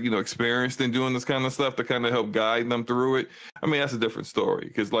were experienced in doing this kind of stuff to kind of help guide them through it, I mean that's a different story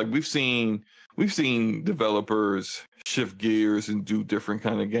because like we've seen developers shift gears and do different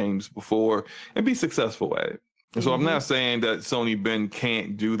kind of games before and be successful at it. And so I'm not saying that Sony Bend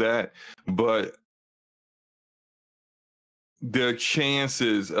can't do that, but the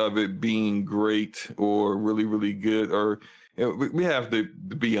chances of it being great or really, really good, or we have to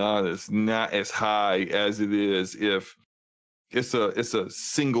be honest, not as high as it is if it's a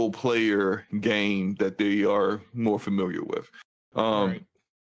single player game that they are more familiar with. Right.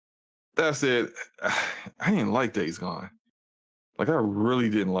 That's it. I didn't like Days Gone. Like I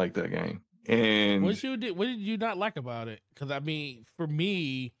really didn't like that game. And what did you not like about it? Because I mean, for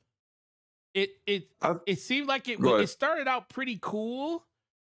me, it seemed like it started out pretty cool,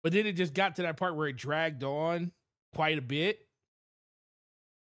 but then it just got to that part where it dragged on quite a bit.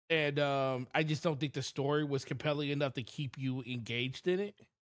 And I just don't think the story was compelling enough to keep you engaged in it.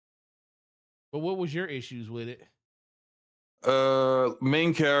 But what was your issues with it?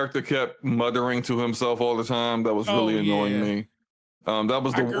 Main character kept muttering to himself all the time. That was really annoying me. That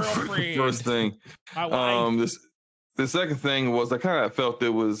was the first thing. The second thing was I kind of felt it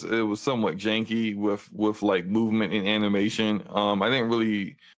was somewhat janky with like movement and animation. I didn't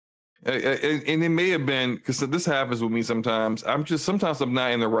really, and it may have been because this happens with me sometimes. Sometimes I'm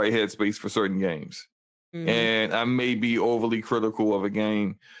not in the right headspace for certain games, and I may be overly critical of a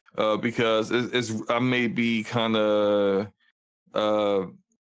game because I may be kind of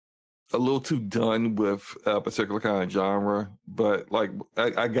a little too done with a particular kind of genre. But like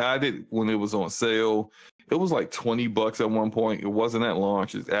I got it when it was on sale. It was like $20 at one point. It wasn't at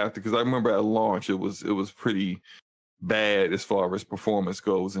launch. It's after, because I remember at launch it was pretty bad as far as performance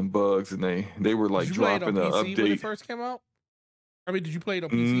goes and bugs, and they were like dropping an update when it first came out. I mean, did you play it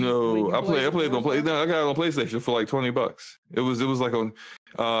on PC? No, I played it on play. No, I got it on PlayStation for like $20. It was like on.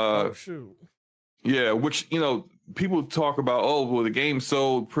 Oh shoot. Yeah, which people talk about. Oh well, the game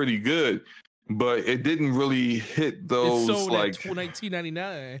sold pretty good, but it didn't really hit those it sold like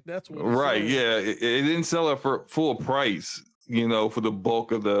 $19.99. That's what. Right. Yeah, it didn't sell it for full price. For the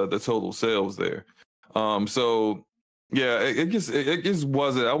bulk of the total sales there. So yeah, it just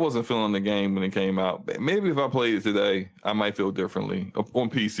wasn't. I wasn't feeling the game when it came out. Maybe if I played it today, I might feel differently on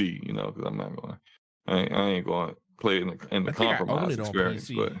PC. Because I'm not going. I ain't going to play it in the compromised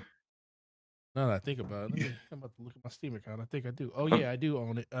experience. But now that I think about it, I'm about to look at my Steam account. I think I do. Oh yeah, I do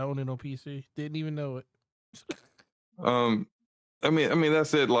own it. I own it on PC. Didn't even know it. I mean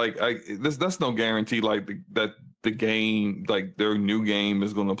that's it. Like that's no guarantee. Like that the game, like their new game,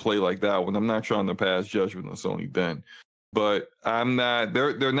 is going to play like that one. I'm not trying to pass judgment on Sony then, but I'm not.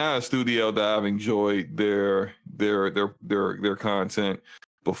 They're not a studio that I've enjoyed their content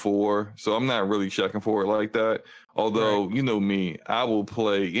before, so I'm not really checking for it like that. Although Right. you know me, I will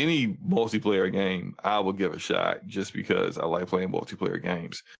play any multiplayer game. I will give a shot just because I like playing multiplayer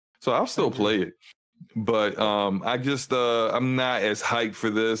games. So I'll I still agree. play it. But I just I'm not as hyped for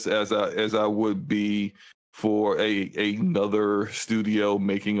this as I would be for another studio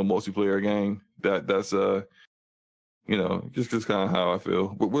making a multiplayer game. That's you know, just kind of how I feel.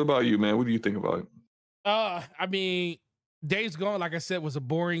 But what about you, man? What do you think about it? I mean, Days Gone, like I said, was a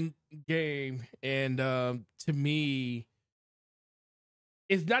boring game, and to me,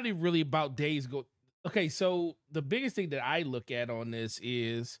 it's not even really about Days Go. Okay, so the biggest thing that I look at on this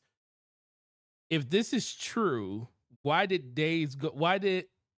is, if this is true, why did Days Go? Why did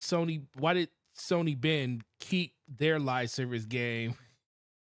Sony Bend keep their live service game,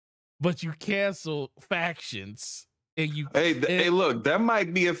 but you cancel Factions and you Hey, look, that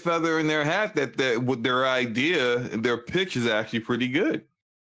might be a feather in their hat that with their idea, their pitch is actually pretty good.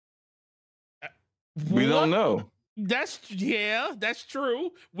 We don't what? know. That's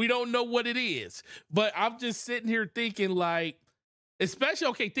true. We don't know what it is, but I'm just sitting here thinking, like, especially,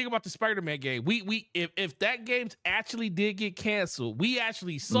 okay, think about the Spider-Man game. If that game's actually did get canceled, we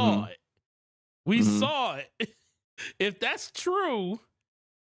actually saw Hmm. it. We Hmm. saw it. If that's true,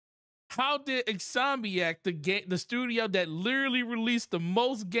 how did Insomniac, the studio that literally released the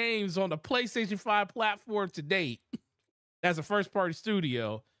most games on the PlayStation 5 platform to date as a first party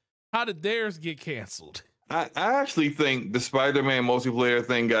studio, how did theirs get canceled? I actually think the Spider-Man multiplayer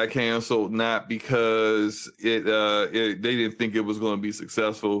thing got canceled not because they didn't think it was going to be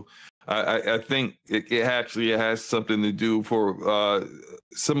successful. I think it actually has something to do for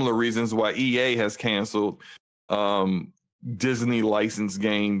similar reasons why EA has canceled um, Disney licensed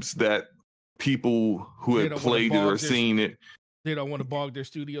games that people who They had don't want to played it or bog their seen it. they don't want to bog their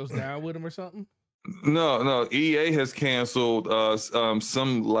studios down with them or something. No. EA has canceled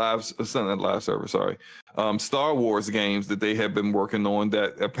some not live service. Sorry, Star Wars games that they have been working on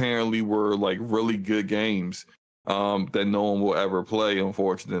that apparently were like really good games that no one will ever play,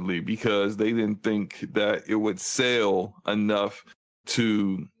 unfortunately, because they didn't think that it would sell enough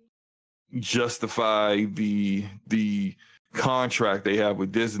to justify the contract they have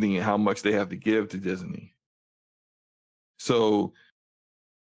with Disney and how much they have to give to Disney. So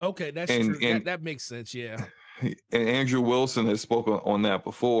Okay, that's and true. and That makes sense. Yeah. and Andrew Wilson has spoken on that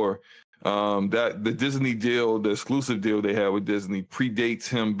before. That the Disney deal, the exclusive deal they had with Disney, predates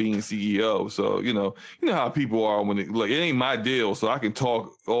him being CEO. So you know how people are when it ain't my deal, so I can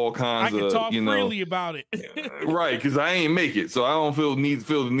talk all I kinds can of talk freely about it. right, because I ain't make it, so I don't feel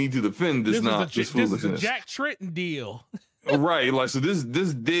the need to defend this this This is a foolishness. Jack Trenton deal. Right, like so this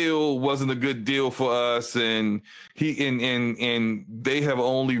deal wasn't a good deal for us, and and they have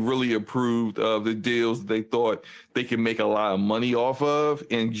only really approved of the deals that they thought they could make a lot of money off of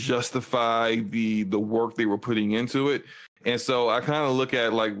and justify the work they were putting into it. And so I kind of look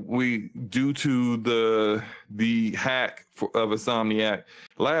at like we due to the hack of Insomniac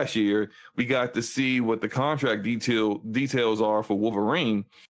last year, we got to see what the contract details are for Wolverine.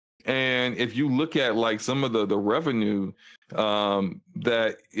 And if you look at like some of the revenue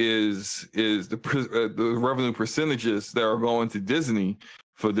that is the revenue percentages that are going to Disney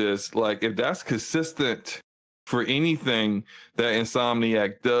for this, like if that's consistent for anything that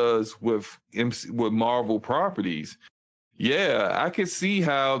Insomniac does with Marvel properties, yeah, I could see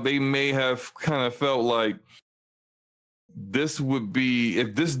how they may have kind of felt like this would be,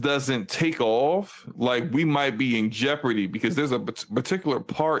 if this doesn't take off, like we might be in jeopardy, because there's a particular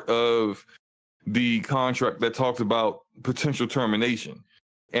part of the contract that talks about potential termination.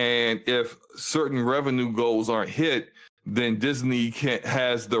 And if certain revenue goals aren't hit, then Disney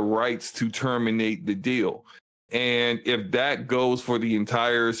has the rights to terminate the deal. And if that goes for the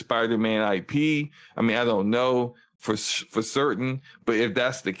entire Spider-Man IP, I mean, I don't know for certain, but if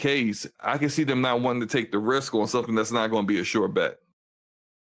that's the case, I can see them not wanting to take the risk on something that's not going to be a sure bet.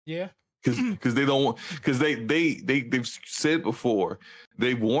 Yeah. Because they don't, because they've said before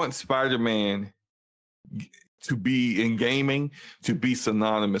they want Spider-Man to be in gaming to be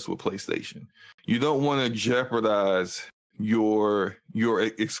synonymous with PlayStation. You don't want to jeopardize your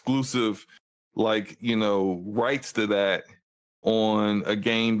exclusive rights to that on a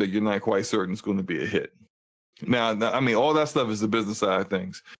game that you're not quite certain is going to be a hit. Now, I mean, all that stuff is the business side of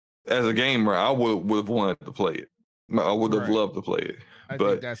things. As a gamer, I would have wanted to play it. I would have loved to play it. I think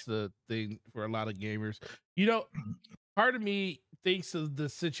But that's the thing for a lot of gamers. Part of me thinks of the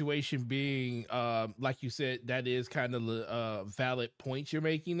situation being, like you said, that is kind of the valid points you're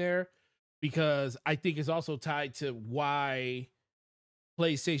making there, because I think it's also tied to why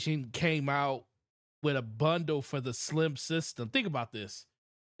PlayStation came out with a bundle for the Slim system. Think about this.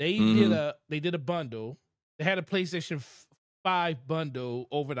 They did a bundle. They had a PlayStation 5 bundle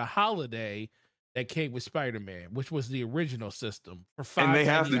over the holiday that came with Spider-Man, which was the original system for $5.99. And they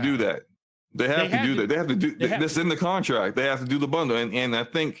have to do that. They have to do that. They have to do this in the contract. They have to do the bundle. And I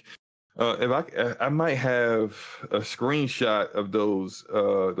think if I might have a screenshot of those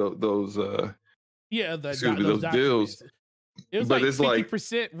those deals. It was but like it's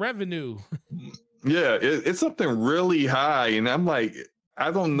 50% revenue. Yeah, it's something really high, and I'm like, I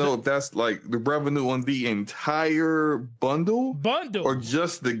don't know if that's like the revenue on the entire bundle or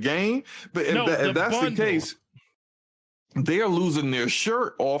just the game. But if that's the case, they are losing their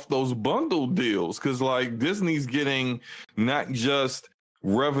shirt off those bundle deals, because like Disney's getting not just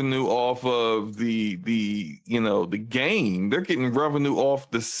revenue off of the game, they're getting revenue off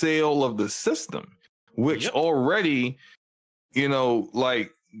the sale of the system, which already,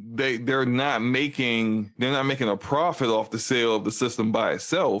 like they're not making a profit off the sale of the system by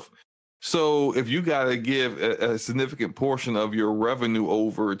itself. So if you got to give a significant portion of your revenue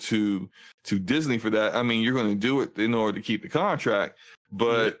over to Disney for that, I mean, you're going to do it in order to keep the contract.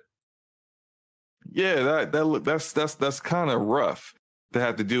 But that's kind of rough to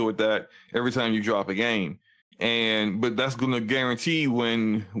have to deal with that every time you drop a game. But that's going to guarantee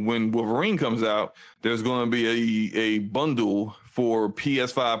when Wolverine comes out, there's going to be a bundle for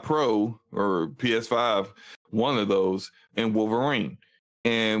PS5 Pro or PS5, one of those, and Wolverine.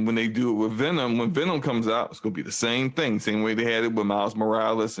 And when they do it with Venom, when Venom comes out, it's going to be the same thing. Same way they had it with Miles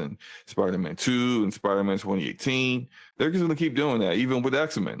Morales and Spider-Man 2 and Spider-Man 2018. They're just going to keep doing that, even with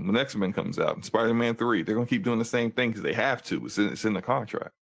X-Men. When X-Men comes out and Spider-Man 3, they're going to keep doing the same thing because they have to. It's in the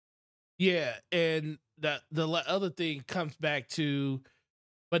contract. Yeah, and the other thing comes back to,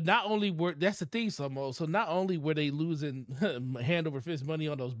 but not only that's the thing, so not only were they losing hand over fist money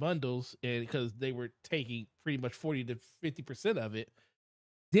on those bundles, and because they were taking pretty much 40 to 50% of it,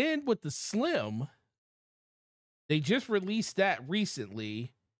 then with the Slim, they just released that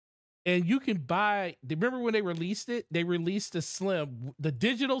recently, and you can buy. Remember when they released it? They released the Slim, the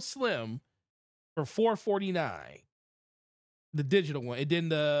digital Slim, for $449. The digital one, and then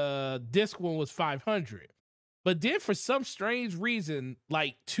the disc one was $500. But then for some strange reason,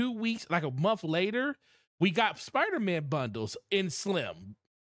 like 2 weeks, like a month later, we got Spider-Man bundles in Slim,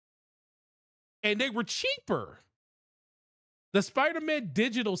 and they were cheaper. The Spider-Man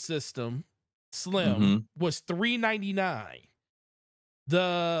digital system Slim was $399.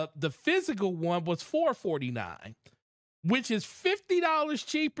 The physical one was $449, which is $50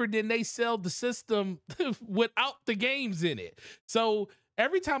 cheaper than they sell the system without the games in it. So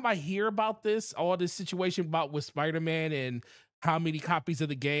every time I hear about this, all this situation about with Spider-Man and how many copies of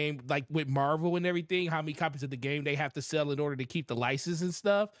the game, like with Marvel and everything, how many copies of the game they have to sell in order to keep the license and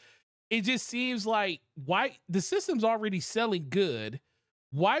stuff, it just seems like, why the system's already selling good.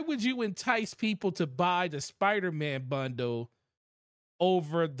 Why would you entice people to buy the Spider-Man bundle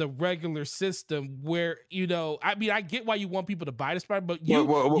over the regular system where, I mean, I get why you want people to buy the Spider, but you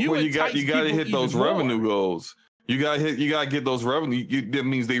got to hit those revenue goals. You got to get those revenue. That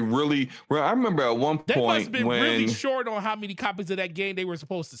means they really. Well, I remember at one point they must have been really short on how many copies of that game they were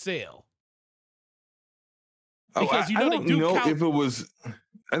supposed to sell. Because I don't know if it was.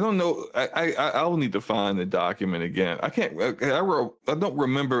 I don't know. I'll need to find the document again. I can't. I don't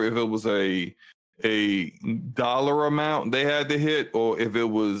remember if it was a dollar amount they had to hit or if it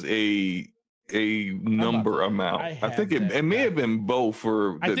was a number amount. I think it may have been both,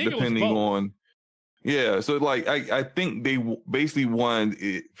 for depending on. Yeah, so like I think they basically wanted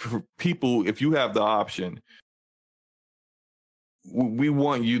it for people, if you have the option, we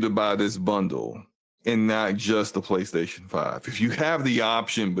want you to buy this bundle and not just the PlayStation 5. If you have the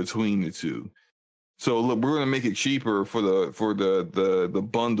option between the two. So look, we're going to make it cheaper for the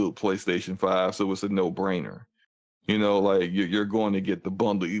bundled PlayStation 5, so it's a no-brainer. Like you're going to get the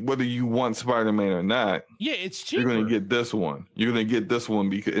bundle, whether you want Spider-Man or not. Yeah, it's cheaper. You're going to get this one. You're going to get this one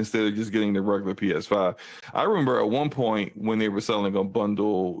because instead of just getting the regular PS5. I remember at one point when they were selling a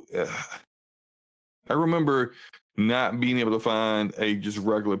bundle, I remember not being able to find a just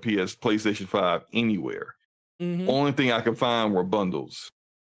regular PlayStation 5 anywhere. Only thing I could find were bundles.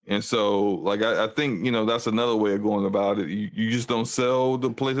 And so, like, I think, that's another way of going about it. You just don't sell the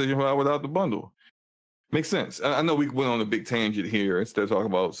PlayStation 5 without the bundle. Makes sense. I know we went on a big tangent here instead of talking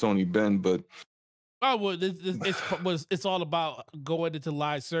about Sony Ben, but it's all about going into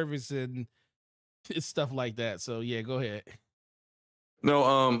live service and stuff like that. So yeah, go ahead. No,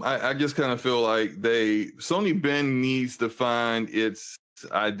 I just kind of feel like Sony Ben needs to find its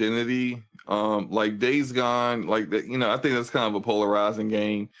identity. Like Days Gone, like that, I think that's kind of a polarizing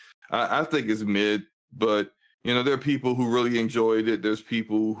game. I think it's mid, but there are people who really enjoyed it. There's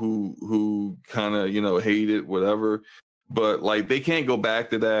people who kind of, hate it, whatever. But like they can't go back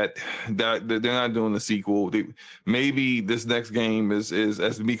to that. That they're not doing the sequel. Maybe this next game is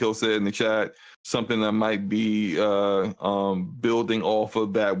as Miko said in the chat, something that might be building off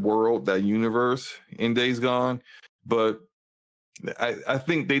of that world, that universe in Days Gone. But I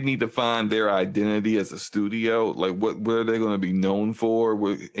think they need to find their identity as a studio. Like what are they going to be known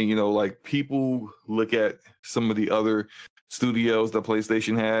for? And like people look at some of the other studios that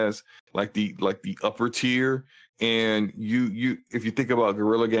PlayStation has, like the upper tier. And you if you think about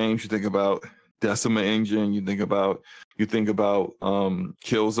Guerrilla Games, you think about Decima Engine, you think about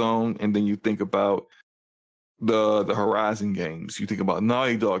Killzone, and then you think about the Horizon games. You think about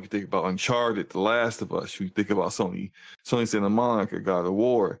Naughty Dog, you think about Uncharted, The Last of Us, you think about Sony Santa Monica, God of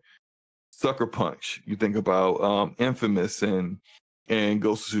War, Sucker Punch, you think about Infamous and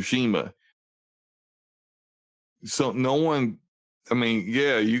Ghost of Tsushima. So no one, I mean,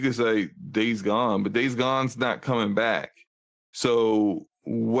 yeah, you could say Days Gone, but Days Gone's not coming back. So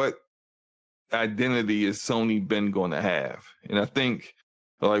what identity is Sony been going to have? And I think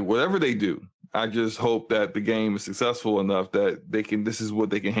like whatever they do, I just hope that the game is successful enough that this is what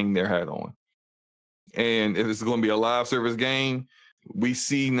they can hang their hat on. And if it's going to be a live service game, we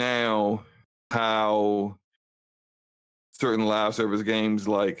see now how certain live service games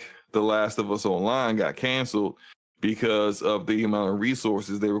like The Last of Us Online got canceled because of the amount of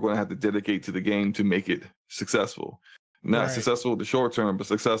resources they were going to have to dedicate to the game to make it successful. Not successful in the short term, but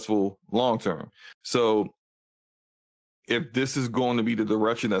successful long term. So if this is going to be the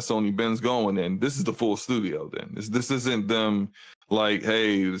direction that Sony Ben's going in, this is the full studio. Then this isn't them like,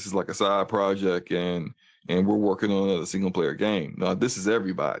 hey, this is like a side project and we're working on another single player game. No, this is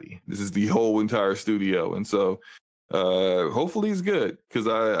everybody. This is the whole entire studio, and so hopefully it's good, because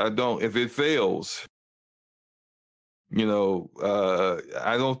I don't. If it fails,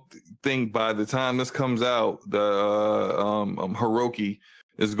 I don't think by the time this comes out, the Hiroki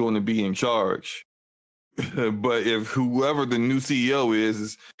is going to be in charge. But if whoever the new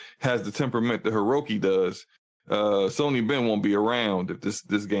CEO has the temperament that Hiroki does, Sony Ben won't be around if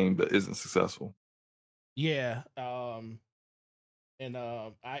this game isn't successful. Yeah, and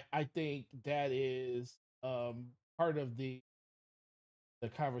I think that is part of the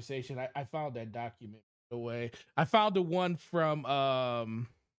conversation. I found that document the way I found the one from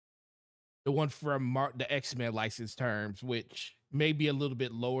the X-Men license terms, which may be a little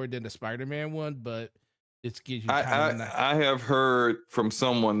bit lower than the Spider-Man one, but it gives you kind of. I have heard from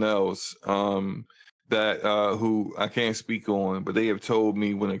someone else that who I can't speak on, but they have told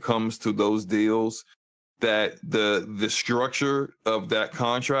me when it comes to those deals that the structure of that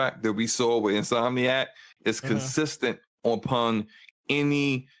contract that we saw with Insomniac is consistent upon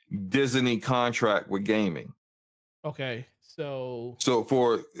any Disney contract with gaming. Okay. So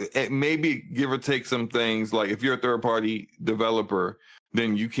for maybe give or take some things, like if you're a third party developer,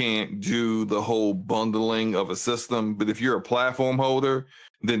 then you can't do the whole bundling of a system. But if you're a platform holder,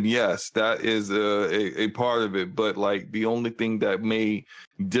 then yes, that is a part of it. But like the only thing that may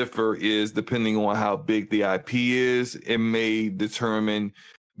differ is depending on how big the IP is, it may determine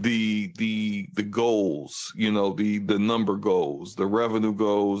the goals, the number goals, the revenue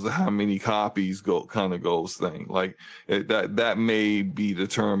goals, how many copies goes thing. Like that may be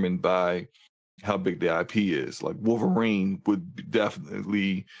determined by how big the IP is. Like Wolverine would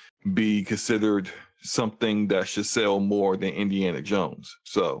definitely be considered something that should sell more than Indiana Jones.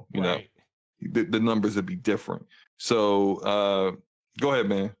 So, the numbers would be different. So go ahead,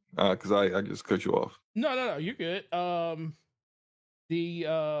 man. Because I just cut you off. No, you're good.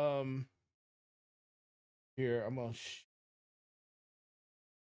 Here, I'm gonna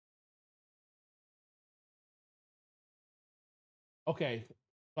okay,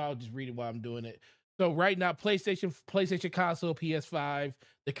 I'll just read it while I'm doing it. So right now, PlayStation console, PS5,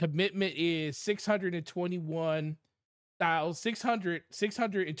 the commitment is 621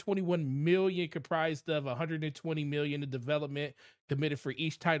 million, comprised of 120 million in development committed for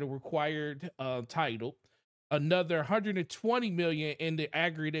each title required title, another 120 million in the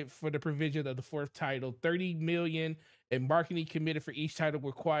aggregate for the provision of the fourth title, 30 million in marketing committed for each title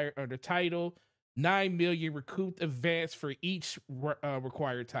required under title, 9 million recouped advance for each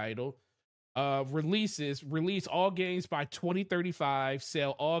required title. Release all games by 2035,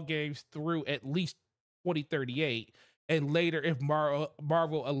 sell all games through at least 2038, and later if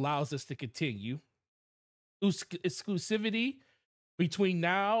Marvel allows us to continue. Exclusivity Between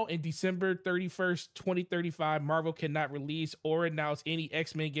now and December 31st, 2035, Marvel cannot release or announce any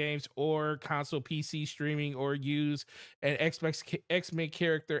X-Men games or console PC streaming or use an X-Men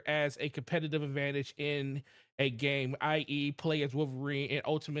character as a competitive advantage in a game, i.e. play as Wolverine and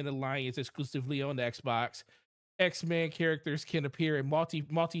Ultimate Alliance exclusively on the Xbox. X-Men characters can appear in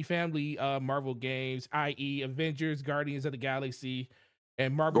multi-family Marvel games, i.e. Avengers, Guardians of the Galaxy,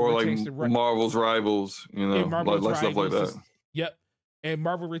 and Marvel Or like retains the Marvel's rivals, you in know, Marvel's like stuff like rivals. that. Yep. And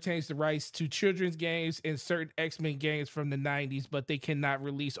Marvel retains the rights to children's games and certain X-Men games from the 90s, but they cannot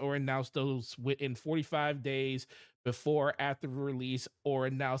release or announce those within 45 days before, after release, or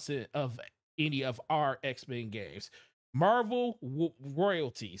announcement of any of our X-Men games. Marvel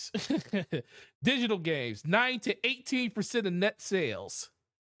royalties. Digital games, 9 to 18% of net sales.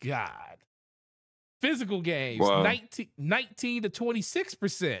 God. Physical games, Wow. 19 to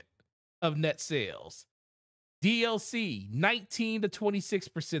 26% of net sales. DLC, 19 to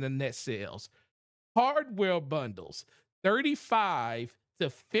 26% of net sales. Hardware bundles, 35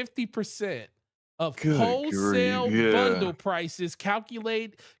 to 50% of Good wholesale grief, yeah. bundle prices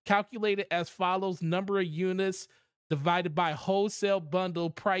calculated as follows: number of units divided by wholesale bundle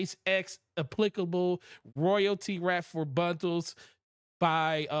price X, applicable royalty rate for bundles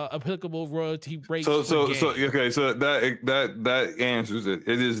by applicable royalty rates for games. Okay, so that answers it.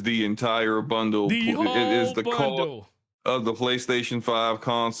 It is the entire bundle. The whole it is the bundle cost of the PlayStation 5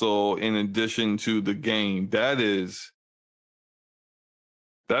 console in addition to the game. That's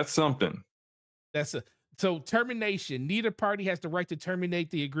something. So termination. Neither party has the right to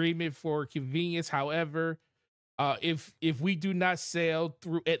terminate the agreement for convenience. However, if we do not sell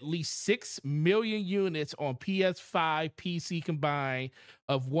through at least 6 million units on PS5, PC combined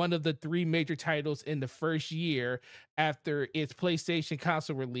of one of the three major titles in the first year after its PlayStation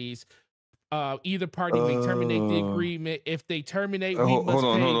console release, either party may terminate the agreement. If they terminate, we must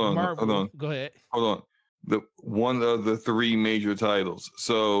pay Marvel. Hold on. Go ahead. Hold on. The one of the three major titles.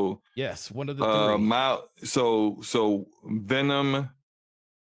 So yes, one of the three. So Venom,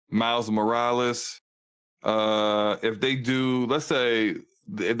 Miles Morales. If they do, let's say,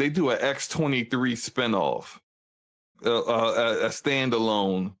 if they do an X-23 spinoff, a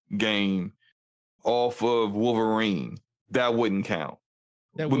standalone game off of Wolverine, that wouldn't count.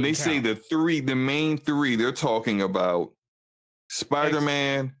 When they say the main three, they're talking about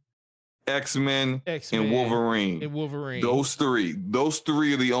Spider-Man, X-Men, and Wolverine. Those three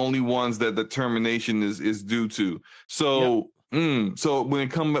are the only ones that the termination is due to. So, so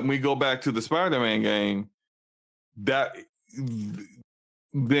when we go back to the Spider-Man game,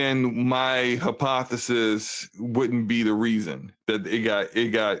 then my hypothesis wouldn't be the reason that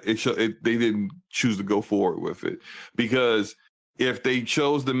they didn't choose to go forward with it, because if they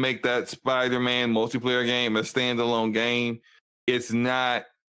chose to make that Spider-Man multiplayer game a standalone game, it's not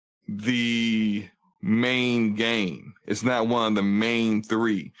the main game. It's not one of the main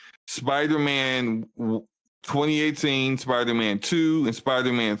three. Spider-Man 2018, Spider-Man 2, and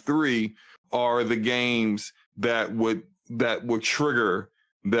Spider-Man 3 are the games that would trigger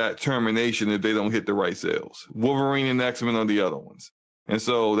that termination if they don't hit the right sales. Wolverine and X-Men are the other ones. And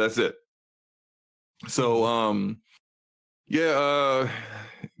so that's it. So I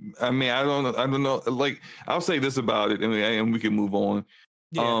mean, I don't know. Like, I'll say this about it, and we can move on.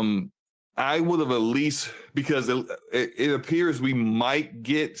 Yeah. I would have at least, because it appears we might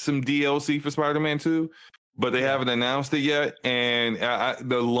get some DLC for Spider-Man 2, but they haven't announced it yet. And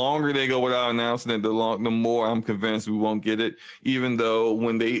the longer they go without announcing it, the more I'm convinced we won't get it. Even though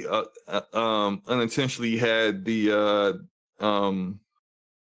when they unintentionally had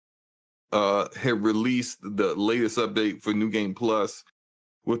had released the latest update for New Game Plus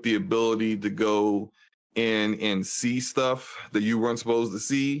with the ability to go in and see stuff that you weren't supposed to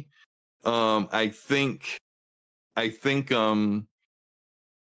see. I think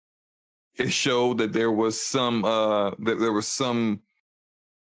it showed that there was some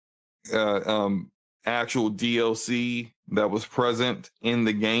actual DLC that was present in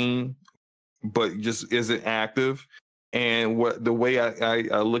the game, but just isn't active. And the way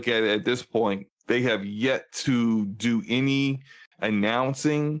I look at it at this point, they have yet to do any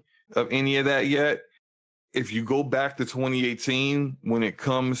announcing of any of that yet. If you go back to 2018, when it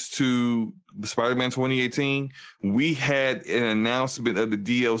comes to the Spider-Man 2018, we had an announcement of the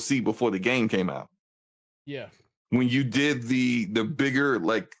DLC before the game came out. Yeah. When you did the bigger,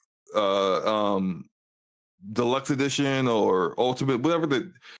 like, deluxe edition or ultimate, whatever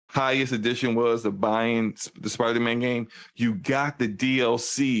the highest edition was of buying the Spider-Man game, you got the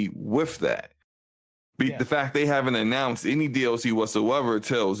DLC with that. The fact they haven't announced any DLC whatsoever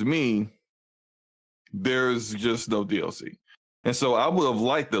tells me there's just no DLC. And so I would have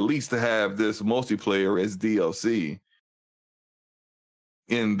liked at least to have this multiplayer as DLC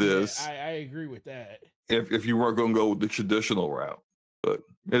in this. Yeah, I agree with that. If you weren't going to go with the traditional route, but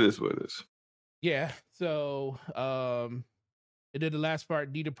it is what it is. Yeah. So, and then the last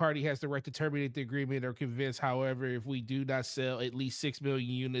part, neither party has the right to terminate the agreement or convince. However, if we do not sell at least 6 million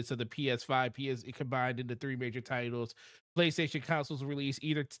units of the PS5, combined into 3 major titles, PlayStation consoles release,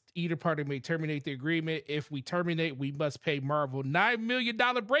 either party may terminate the agreement. If we terminate, we must pay Marvel $9 million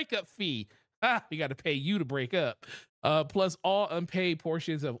breakup fee. We got to pay you to break up. Plus all unpaid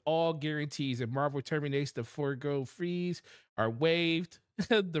portions of all guarantees. If Marvel terminates, the forego fees are waived.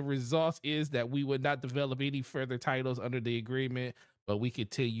 The result is that we would not develop any further titles under the agreement, but we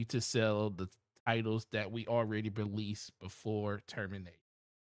continue to sell the titles that we already released before terminating.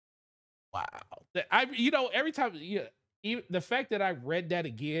 Wow. Every time, even the fact that I read that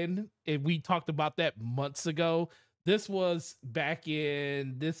again, and we talked about that months ago, this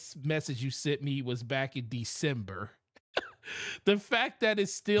message you sent me was back in December. The fact that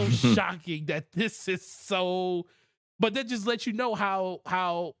it's still shocking that this is so, but that just lets you know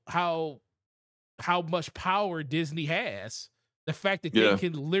how much power Disney has. The fact that they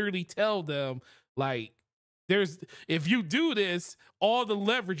can literally tell them, like, if you do this, all the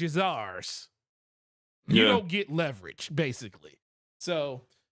leverage is ours. You don't get leverage, basically. So,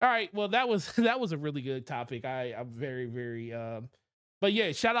 all right, well, that was a really good topic. I'm very, very but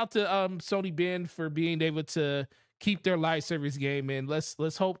yeah, shout out to Sony Bend for being able to keep their live service game, and let's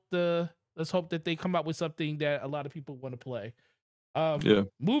hope that they come out with something that a lot of people want to play.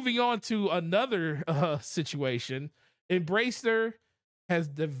 Moving on to another situation, Embracer has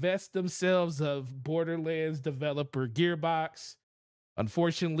divested themselves of Borderlands developer Gearbox.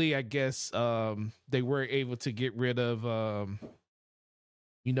 Unfortunately, I guess they weren't able to get rid of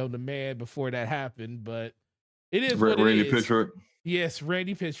the man before that happened, but it is what Randy it is. Pitchford. Yes,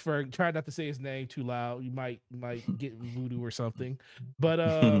 Randy Pitchford. Try not to say his name too loud. You might get voodoo or something. But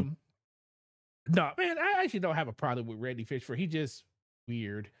no, man, I actually don't have a problem with Randy Pitchford. He just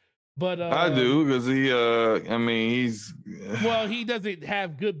weird. But I do, because he's he doesn't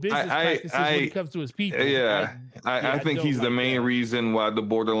have good business practices when it comes to his people. I think he's the main reason why the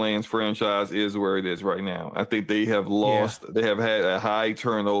Borderlands franchise is where it is right now. I think they have lost. They have had a high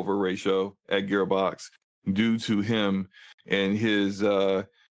turnover ratio at Gearbox due to him and his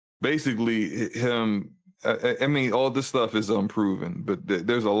basically him. All this stuff is unproven, but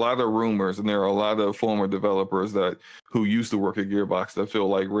there's a lot of rumors, and there are a lot of former developers who used to work at Gearbox that feel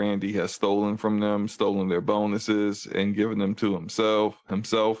like Randy has stolen from them, stolen their bonuses, and given them to himself.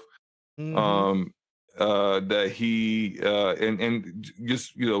 Mm-hmm. That he and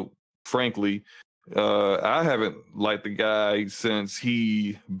just frankly, I haven't liked the guy since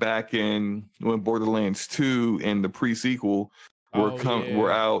he back in when Borderlands 2 and the pre-sequel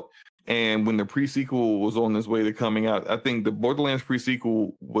were out. And when the pre-sequel was on its way to coming out, I think the Borderlands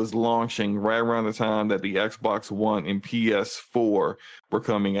pre-sequel was launching right around the time that the Xbox One and PS4 were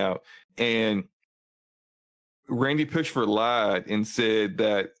coming out. And Randy Pitchford lied and said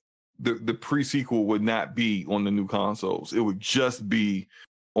that the pre-sequel would not be on the new consoles. It would just be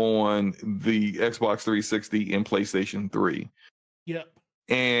on the Xbox 360 and PlayStation 3. Yep.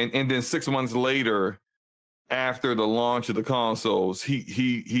 And then 6 months later, after the launch of the consoles,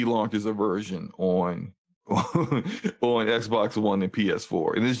 he launches a version on Xbox One and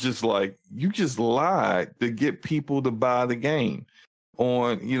PS4, and it's just like, you just lied to get people to buy the game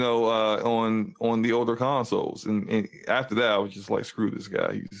on the older consoles, and after that, I was just like, screw this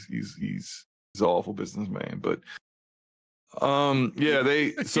guy. He's an awful businessman. But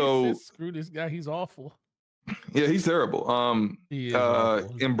screw this guy. He's awful. Yeah, he's terrible.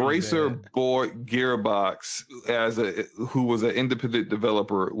 Embracer bought Gearbox who was an independent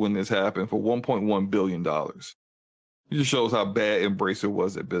developer when this happened, for $1.1 billion. It just shows how bad Embracer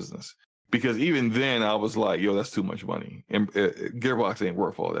was at business. Because even then, I was like, yo, that's too much money. And Gearbox ain't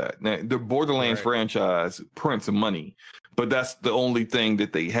worth all that. Now, the Borderlands franchise prints money, but that's the only thing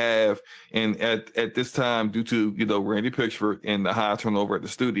that they have. And at this time, due to Randy Pitchford and the high turnover at the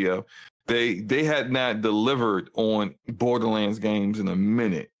studio, they had not delivered on Borderlands games in a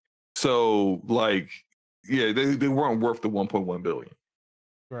minute. So they weren't worth the 1.1 billion.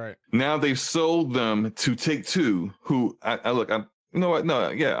 Right. Now they've sold them to Take-Two, who I'm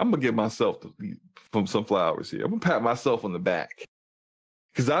gonna give myself some flowers here. I'm gonna pat myself on the back,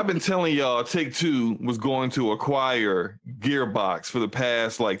 because I've been telling y'all Take-Two was going to acquire Gearbox for the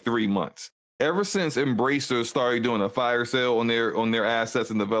past 3 months. Ever since Embracer started doing a fire sale on their assets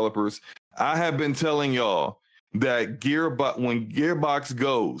and developers, I have been telling y'all that when Gearbox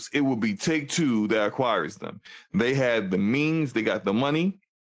goes, it will be Take-Two that acquires them. They had the means, they got the money,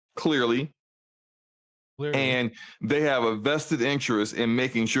 clearly, and they have a vested interest in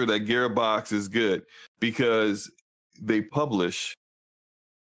making sure that Gearbox is good because they publish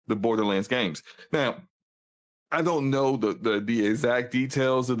the Borderlands games. Now, I don't know the exact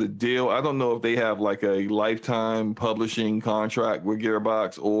details of the deal. I don't know if they have like a lifetime publishing contract with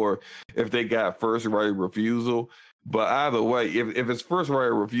Gearbox or if they got first right of refusal. But either way, if it's first right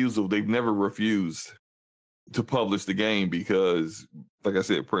of refusal, they've never refused to publish the game because, like I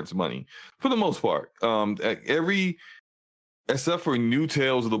said, it prints money for the most part. Except for New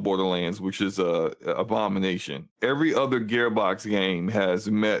Tales of the Borderlands, which is a abomination. Every other Gearbox game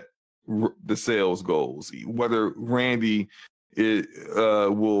has met the sales goals, whether Randy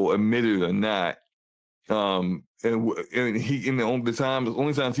will admit it or not. And he in the only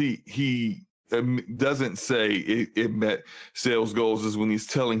times he doesn't say it met sales goals is when he's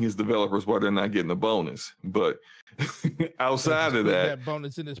telling his developers why they're not getting a bonus. But outside of that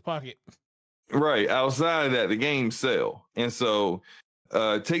bonus in his pocket. Right. Outside of that, the games sell. And so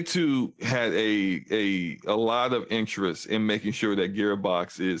Take-Two had a lot of interest in making sure that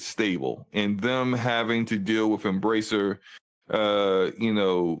Gearbox is stable, and them having to deal with Embracer,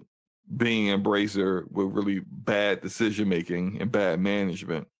 being Embracer with really bad decision making and bad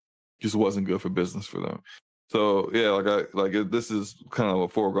management just wasn't good for business for them. So yeah, this is kind of a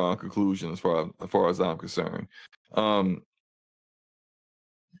foregone conclusion as far as I'm concerned.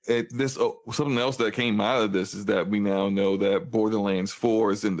 Something else that came out of this is that we now know that Borderlands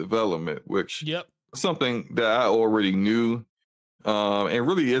 4 is in development, which something that I already knew, and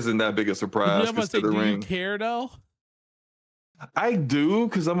really isn't that big a surprise. Do you care though? I do,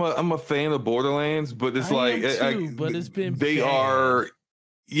 because I'm a fan of Borderlands, but it's but it's been they are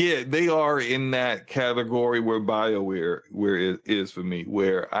in that category where BioWare it is for me,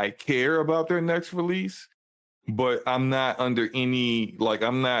 where I care about their next release. But I'm not under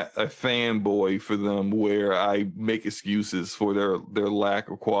I'm not a fanboy for them where I make excuses for their lack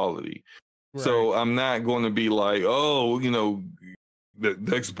of quality. Right. So I'm not going to be like, oh, the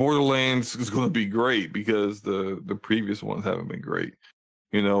next Borderlands is going to be great because the previous ones haven't been great.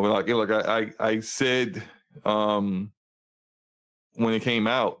 I said when it came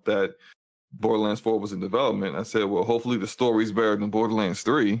out that Borderlands 4 was in development, I said, well, hopefully the story's better than Borderlands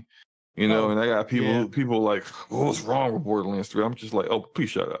 3. And I got people like, what's wrong with Borderlands 3? I'm just like, oh, please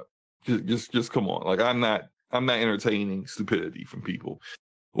shut up. Just come on. Like, I'm not entertaining stupidity from people.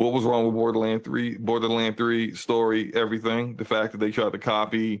 What was wrong with Borderlands 3 story, everything. The fact that they tried to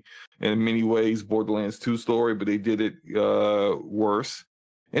copy in many ways Borderlands 2 story, but they did it worse.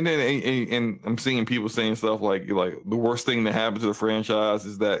 And then and I'm seeing people saying stuff like the worst thing that happened to the franchise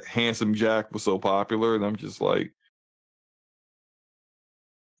is that Handsome Jack was so popular. And I'm just like,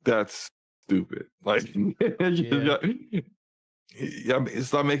 that's stupid.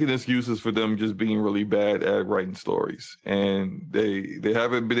 Stop making excuses for them just being really bad at writing stories, and they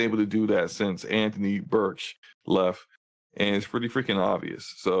haven't been able to do that since Anthony Birch left, and it's pretty freaking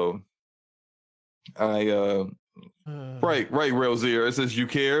obvious. So, right, Rail Zero. It says you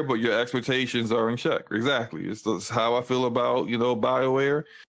care, but your expectations are in check. Exactly. It's how I feel about BioWare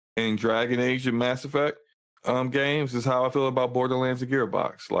and Dragon Age and Mass Effect. Games is how I feel about Borderlands and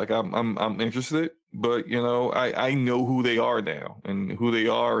Gearbox. Like I'm interested, but I know who they are now, and who they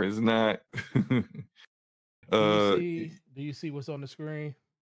are is not. Do you see what's on the screen?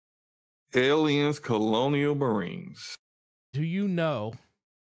 Aliens, Colonial Marines. Do you know?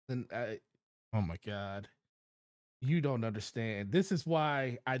 Oh my God, you don't understand. This is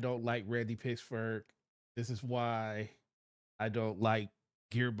why I don't like Randy Pitchford. This is why I don't like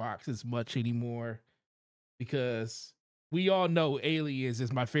Gearbox as much anymore. Because we all know Aliens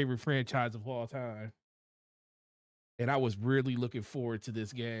is my favorite franchise of all time. And I was really looking forward to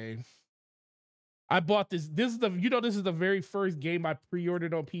this game. I bought this. This is the very first game I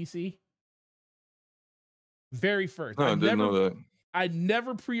pre-ordered on PC. Very first. I didn't know that. I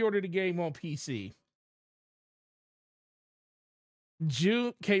never pre-ordered a game on PC.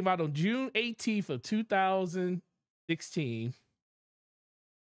 Came out on June 18th of 2016.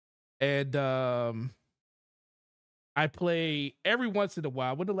 And I play every once in a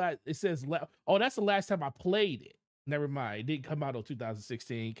while. It says, oh, that's the last time I played it. Never mind. It didn't come out in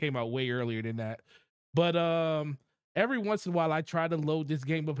 2016. It came out way earlier than that. But every once in a while, I try to load this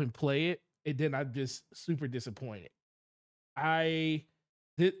game up and play it, and then I'm just super disappointed. That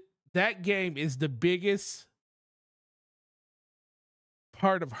game is the biggest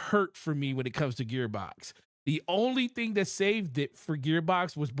part of hurt for me when it comes to Gearbox. The only thing that saved it for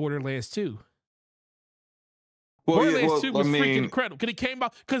Gearbox was Borderlands 2. Well, yeah, Borderlands 2 well, I was freaking mean, incredible because it came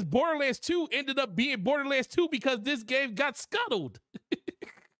out because Borderlands 2 ended up being Borderlands 2 because this game got scuttled.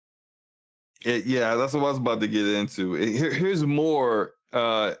 yeah, that's what I was about to get into. Here's more.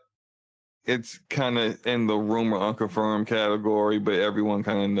 It's kind of in the rumor unconfirmed category, but everyone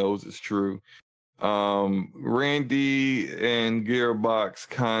kind of knows it's true. Randy and Gearbox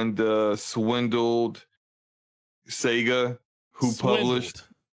kind of swindled Sega, who published. Swindled.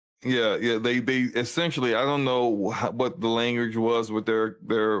 Yeah. They essentially, I don't know what the language was with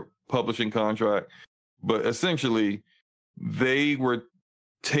their publishing contract, but essentially they were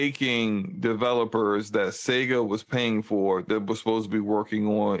taking developers that Sega was paying for that was supposed to be working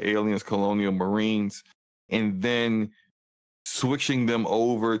on Aliens Colonial Marines, and then switching them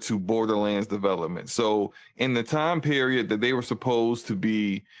over to Borderlands development. So in the time period that they were supposed to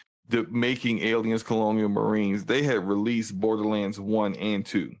be making Aliens Colonial Marines, they had released Borderlands 1 and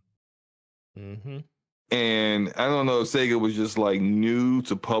 2. Mm-hmm. And I don't know if Sega was just like new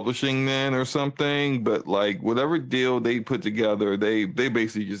to publishing then or something, but like whatever deal they put together, they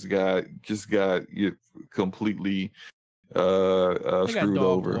basically just got you completely screwed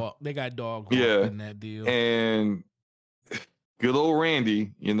over. They got dog walked Yeah. in that deal. And good old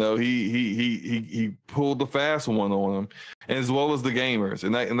Randy, he pulled the fast one on him, as well as the gamers.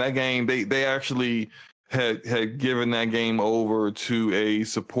 And that game, they actually had given that game over to a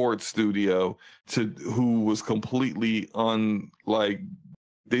support studio who was completely they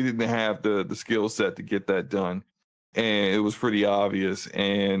didn't have the skill set to get that done, and it was pretty obvious.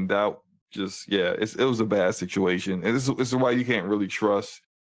 And that just it was a bad situation, and this is why you can't really trust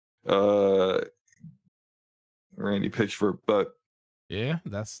Randy Pitchford, but yeah,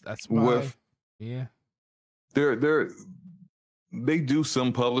 that's with yeah. They do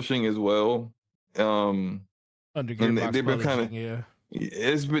some publishing as well. Under And Gearbox they've been kind of yeah.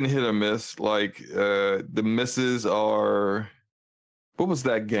 it's been hit or miss. Like the misses are, what was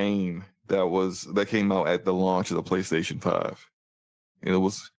that game that came out at the launch of the PlayStation 5? And it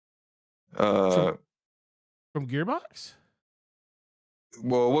was from Gearbox?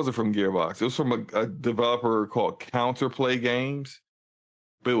 well, it wasn't from Gearbox. It was from a developer called Counterplay Games,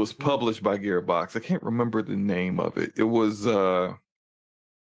 but it was published by Gearbox. I can't remember the name of it. It was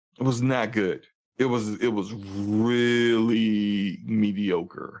not good. It was really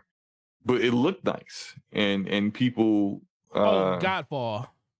mediocre, but it looked nice, and people. Godfall.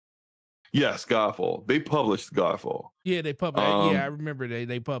 Yes, Godfall. They published Godfall. Yeah, they published. I remember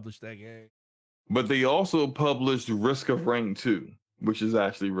they published that game. But they also published Risk of Rain 2, which is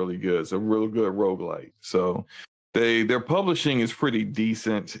actually really good. It's a real good roguelite. So their publishing is pretty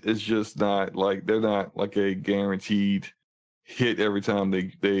decent. It's just not like they're not like a guaranteed hit every time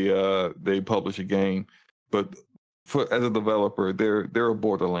they publish a game. But as a developer, they're a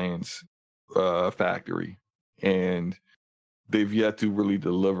Borderlands factory, and they've yet to really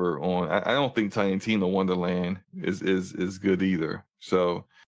deliver on. I don't think Tiny Tina Wonderland is good either. So,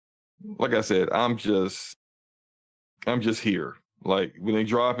 like I said, I'm just here. Like when they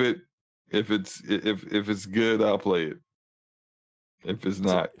drop it, if it's good, I'll play it. If it's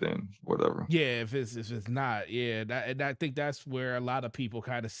not, then whatever. Yeah, if it's not, yeah. And I think that's where a lot of people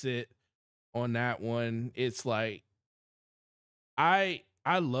kind of sit on that one. It's like I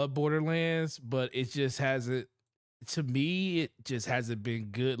love Borderlands, but it just hasn't. To me, it just hasn't been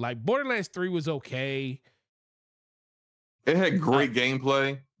good. Like Borderlands 3 was okay. It had great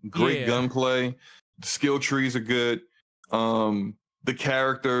gameplay, great gunplay. The skill trees are good. The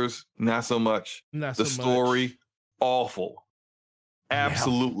characters, not so much. The story, awful.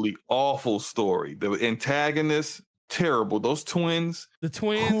 Absolutely awful story. The antagonist, terrible. Those twins. The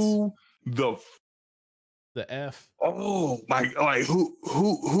twins. Who the F. Oh my! Like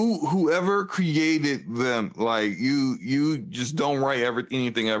whoever created them? Like you just don't write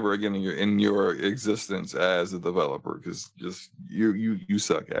anything ever again in your existence as a developer, because just you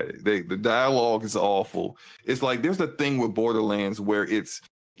suck at it. The dialogue is awful. It's like there's a thing with Borderlands where it's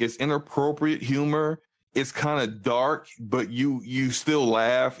inappropriate humor. It's kind of dark, but you still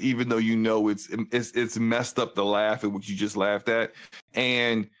laugh even though you know it's messed up to laugh at what you just laughed at,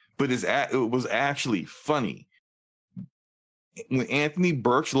 but it was actually funny. When Anthony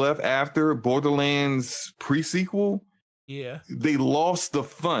Birch left after Borderlands pre-sequel, they lost the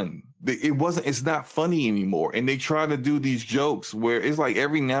fun. It's not funny anymore. And they try to do these jokes where it's like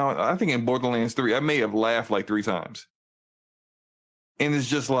every now and I think in Borderlands 3, I may have laughed like 3 times. And it's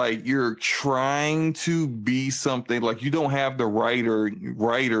just like you're trying to be something, like you don't have the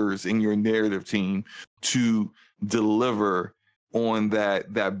writers in your narrative team to deliver on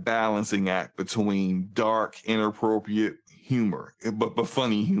that balancing act between dark, inappropriate humor, but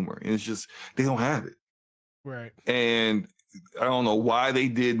funny humor. And it's just they don't have it. Right. And I don't know why they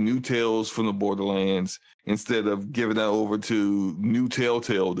did new Tales from the Borderlands instead of giving that over to new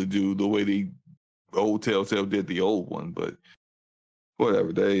Telltale to do the way the old Telltale did the old one. But whatever,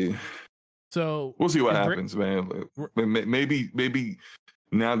 we'll see what happens, man. Maybe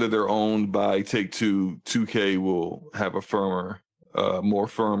now that they're owned by Take-Two, 2K will have a more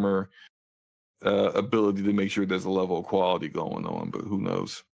firmer ability to make sure there's a level of quality going on. But who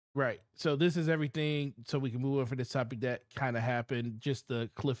knows? Right. So this is everything. So we can move on for this topic that kind of happened. Just the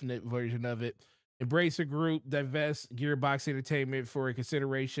Cliff Note version of it. Embracer Group divests Gearbox Entertainment for a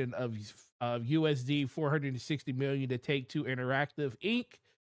consideration of USD 460 million to Take-Two Interactive Inc.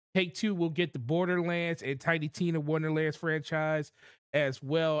 Take-Two will get the Borderlands and Tiny Tina Wonderlands franchise, as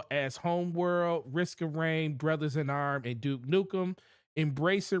well as Homeworld, Risk of Rain, Brothers in Arms, and Duke Nukem.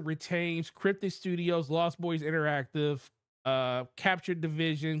 Embracer retains Cryptic Studios, Lost Boys Interactive, Captured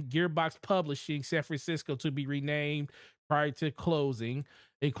Division, Gearbox Publishing, San Francisco to be renamed prior to closing,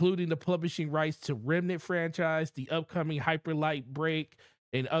 including the publishing rights to Remnant franchise, the upcoming Hyper Light Break,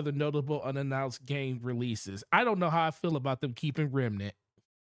 and other notable unannounced game releases. I don't know how I feel about them keeping Remnant.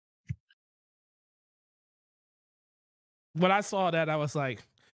 When I saw that, I was like,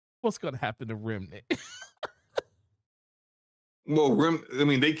 what's going to happen to Remnant? Well,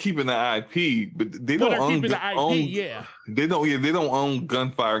 they keeping the IP, but they don't own the IP. Yeah, they don't own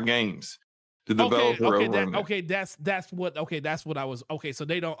Gunfire Games. The developer that's what I was. Okay, so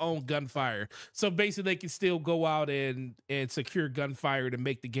they don't own Gunfire. So basically, they can still go out and secure Gunfire to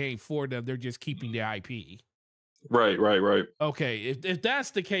make the game for them. They're just keeping the IP. Right. Okay, if that's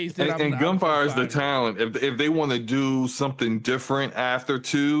the case, then and Gunfire is the talent. If they want to do something different after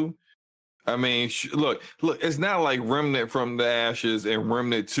 2. I mean, look, it's not like Remnant from the Ashes and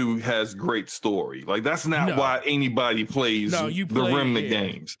Remnant 2 has great story. Like, that's not why anybody plays the Remnant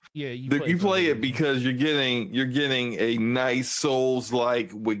games. Yeah, you play it because you're getting a nice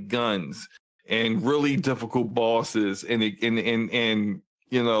Souls-like with guns and really difficult bosses, and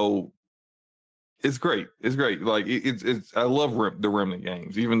you know, it's great. It's great. Like, I love the Remnant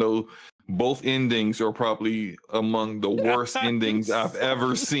games, even though both endings are probably among the worst endings I've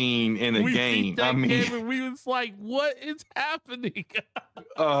ever seen in a game. I mean, we was like, what is happening?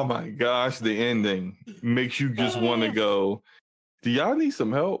 Oh my gosh, the ending makes you just want to go, do y'all need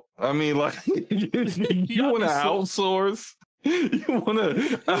some help? I mean, like, you want to outsource? You want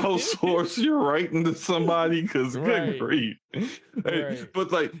to outsource your writing to somebody? Because good grief.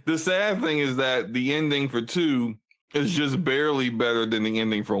 But like, the sad thing is that the ending for 2 is just barely better than the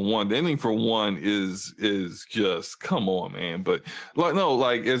ending for 1. The ending for 1 is just, come on, man. But like, no,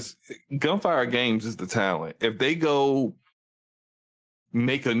 like, it's Gunfire Games is the talent. If they go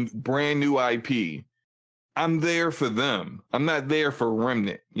make a brand new IP, I'm there for them. I'm not there for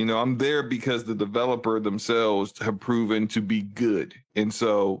Remnant. You know, I'm there because the developer themselves have proven to be good. And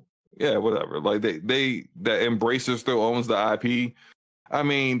so, yeah, whatever. Like, that Embracer still owns the IP. I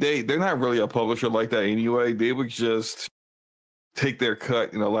mean, they're not really a publisher like that anyway. They would just take their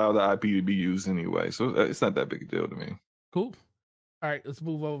cut and allow the IP to be used anyway. So it's not that big a deal to me. Cool. All right, let's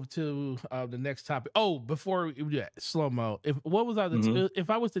move over to the next topic. Oh, before we do that, slow mo. If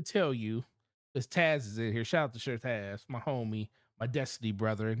I was to tell you, because Taz is in here, shout out to Sir Taz, my homie, my Destiny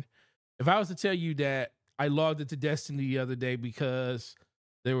brethren. If I was to tell you that I logged into Destiny the other day because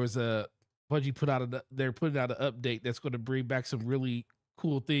there was Bungie they're putting out an update that's going to bring back some really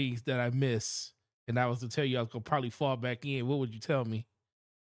cool things that I miss, and I was to tell you I was gonna probably fall back in, what would you tell me?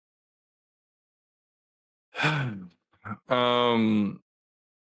 I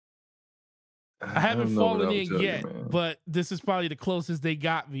haven't fallen in yet, but this is probably the closest they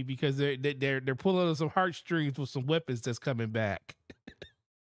got me, because they're pulling on some heartstrings with some weapons that's coming back.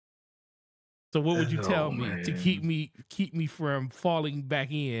 So what would you tell me to keep me from falling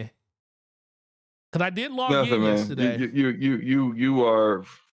back in? Because I did log in yesterday. You are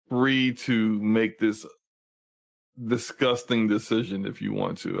free to make this disgusting decision if you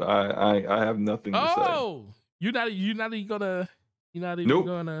want to. I have nothing to say. Oh, you're not even gonna. Nope.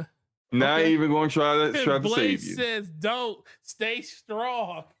 Gonna. Not even going to try to save you. Blaze says, "Don't stay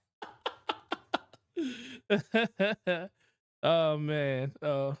strong." Oh man!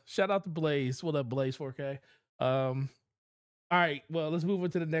 Shout out to Blaze. What up, Blaze 4K? All right, well, let's move on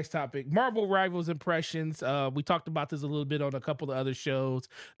to the next topic. Marvel Rivals impressions. We talked about this a little bit on a couple of other shows.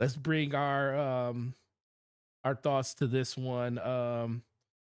 Let's bring our thoughts to this one.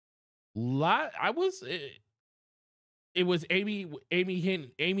 It was Amy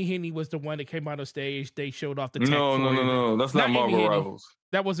Hennig was the one that came out on stage. They showed off the tech. No. That's not Marvel Rivals.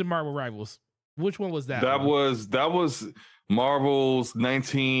 That wasn't Marvel Rivals. Which one was that? That was Marvel's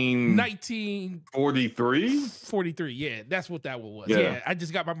 1943. 1943. Yeah, that's what that one was. Yeah. Yeah, I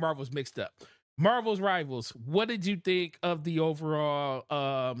just got my Marvels mixed up. Marvel's Rivals. What did you think of the overall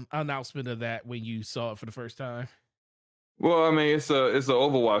announcement of that when you saw it for the first time? Well, I mean, it's an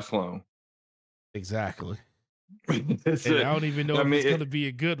Overwatch clone. Exactly. That's And it. I don't even know I if mean, it's going to be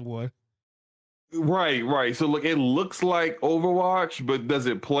a good one. Right. So look, it looks like Overwatch, but does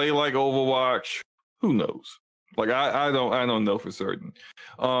it play like Overwatch? Who knows? Like I don't know for certain.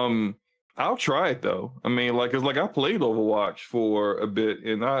 I'll try it though. I mean, like, cause like I played Overwatch for a bit,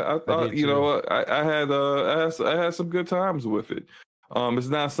 and I thought, did too. I had some good times with it. It's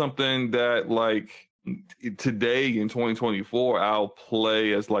not something that like today in 2024 I'll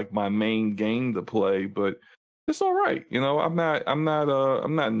play as like my main game to play, but it's all right. I'm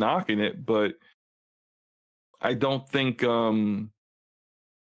not knocking it, but I don't think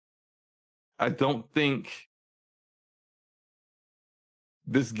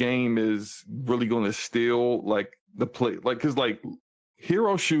this game is really going to steal like the play, like, because like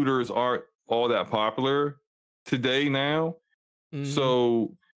hero shooters aren't all that popular today now.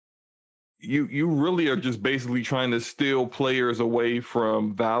 So you really are just basically trying to steal players away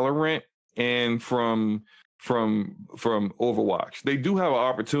from Valorant and from Overwatch. They do have an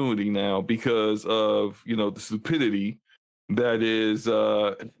opportunity now because of the stupidity that is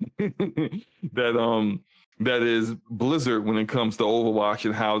that that is Blizzard when it comes to Overwatch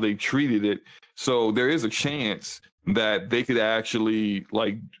and how they treated it. So there is a chance that they could actually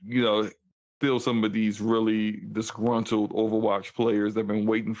steal some of these really disgruntled Overwatch players that have been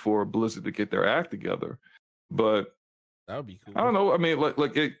waiting for Blizzard to get their act together. But That would be cool. I don't know. I mean,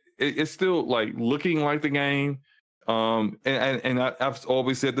 like it's still like looking like the game. I've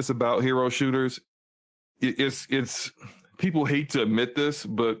always said this about hero shooters. It's people hate to admit this,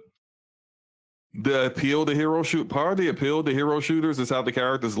 but the appeal to part of the appeal to hero shooters is how the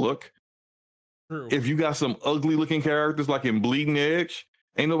characters look. True. If you got some ugly looking characters like in Bleeding Edge,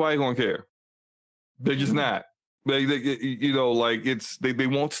 ain't nobody gonna care. They're just not. They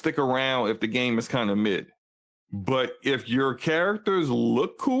won't stick around if the game is kind of mid. But if your characters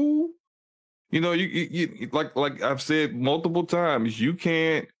look cool, you like I've said multiple times, you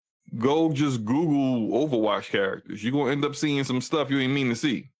can't go just Google Overwatch characters. You're gonna end up seeing some stuff you ain't mean to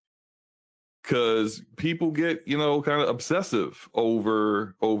see. Cause people get, kind of obsessive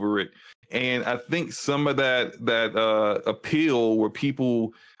over it. And I think some of that appeal where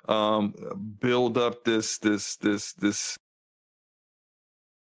people build up this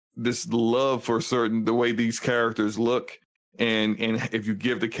love for the way these characters look, and if you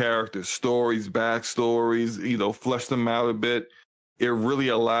give the characters stories, backstories, flesh them out a bit, it really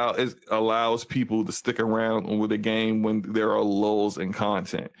allows people to stick around with the game when there are lulls in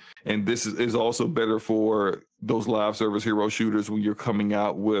content. And this is also better for those live service hero shooters when you're coming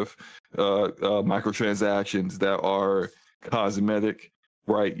out with microtransactions that are cosmetic,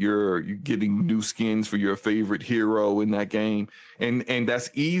 right? You're getting new skins for your favorite hero in that game, and that's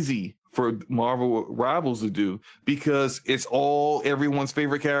easy for Marvel Rivals to do because it's all everyone's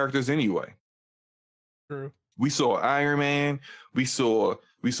favorite characters anyway. True. We saw Iron Man, we saw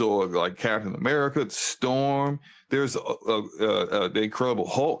like Captain America, Storm. There's the Incredible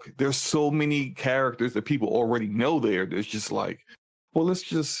Hulk. There's so many characters that people already know there. There's just like, well,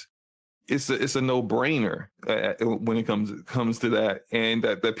 it's a no-brainer when it comes to that, and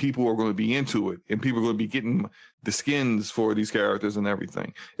that people are going to be into it, and people are going to be getting the skins for these characters and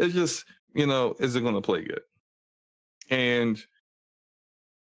everything. It's just, is it going to play good? And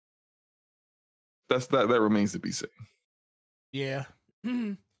that remains to be seen. Yeah.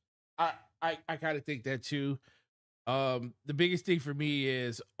 I kind of think that too. The biggest thing for me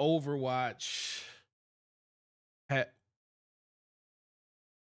is Overwatch. I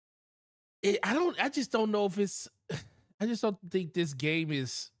just don't know if it's. I just don't think this game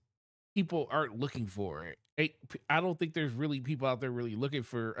is. People aren't looking for it. I don't think there's really people out there really looking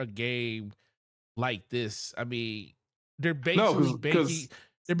for a game like this. I mean, they're basically banking.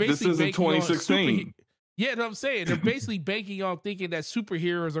 They're basically this isn't 2016. Yeah, no, I'm saying they're basically banking on thinking that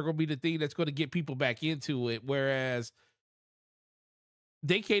superheroes are going to be the thing that's going to get people back into it, whereas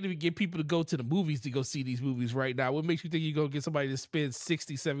they can't even get people to go to the movies to go see these movies right now. What makes you think you're going to get somebody to spend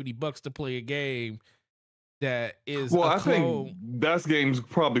 $60-$70 to play a game that is well, a I clone? think that game's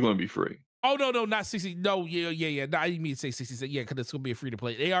probably going to be free. Oh, no, not 60. No, yeah. No, I didn't mean to say 60. Yeah, because it's going to be a free to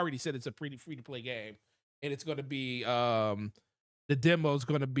play. They already said it's a free to play game, and it's going to be the demo is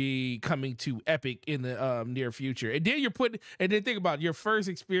going to be coming to Epic in the near future. And then think about it, your first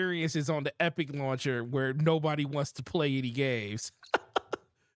experience is on the Epic launcher where nobody wants to play any games.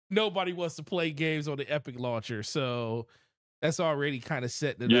 Nobody wants to play games on the Epic launcher. So that's already kind of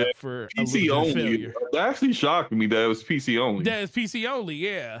setting it Yeah, up for a little PC bit of only. failure. That actually shocked me that it was PC only. That is PC only,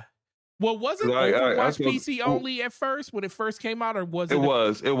 yeah. Well, 'Cause wasn't I Overwatch thought PC only at first when it first came out, or was it it?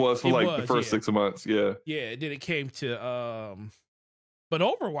 was for It like the was, first yeah, 6 months. Yeah. yeah. Then it came to but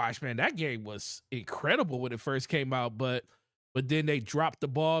Overwatch, man, that game was incredible when it first came out, but then they dropped the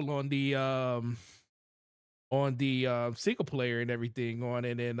ball on the single player and everything on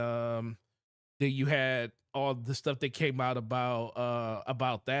it, and then you had all the stuff that came out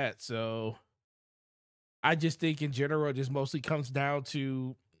about that. So I just think in general, it just mostly comes down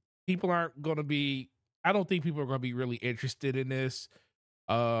to people aren't going to be. I don't think people are going to be really interested in this.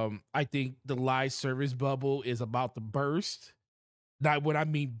 I think the live service bubble is about to burst. Now, when I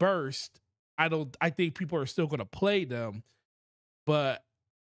mean burst, I think people are still going to play them, but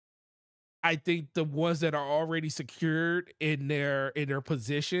I think the ones that are already secured in their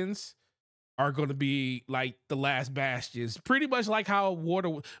positions are going to be like the last bastions. Pretty much like how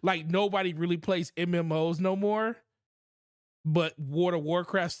like nobody really plays MMOs no more, but World of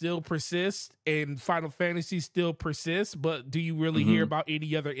Warcraft still persists and Final Fantasy still persists. But do you really hear Hmm. about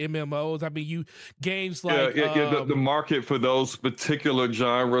any other MMOs? I mean, games Yeah, like the market for those particular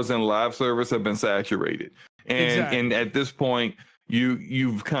genres and live service have been saturated, and exactly. at this point,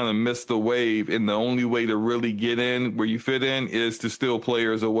 you've kind of missed the wave, and the only way to really get in where you fit in is to steal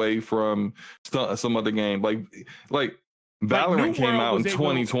players away from some other game, like Like Valorant came out in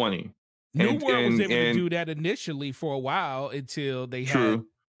 2020, New and World was and able to and do that initially for a while until they had true,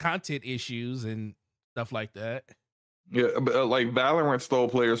 content issues and stuff like that. yeah, but like Valorant stole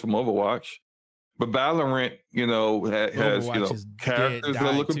players from Overwatch. But Valorant, has Overwatch is dead, characters that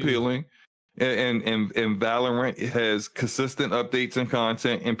died look too. appealing, and Valorant has consistent updates and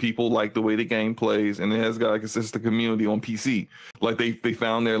content, and people like the way the game plays, and it has got a consistent community on PC. Like they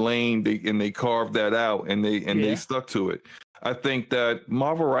found their lane, they carved that out, and they Yeah, stuck to it. I think that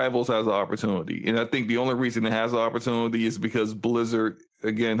Marvel Rivals has an opportunity, and I think the only reason it has an opportunity is because Blizzard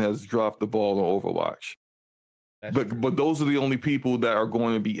again has dropped the ball on Overwatch. that's But true. those are the only people that are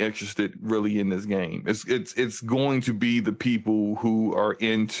going to be interested really in this game. It's going to be the people who are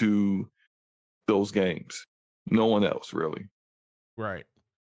into those games. No one else really. Right.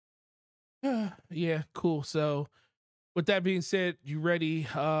 Yeah, cool. So with that being said, you ready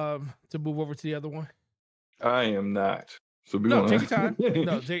to move over to the other one? I am not. So be No, take your honest. time.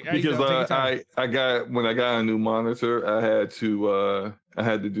 No, take Because no, take your time. I got when I got a new monitor, I had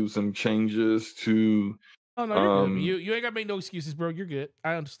to do some changes to Oh no, you're good. Man. um You ain't gotta make no excuses, bro. You're good.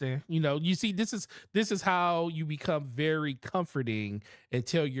 I understand. You know, you see, this is how you become very comforting and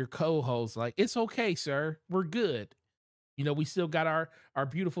tell your co-host, like, it's okay, sir. We're good. You know, we still got our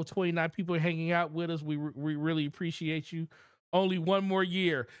beautiful 29 people hanging out with us. We really appreciate you. Only one more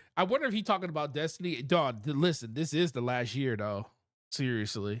year. I wonder if he's talking about Destiny. Dog, listen, this is the last year though.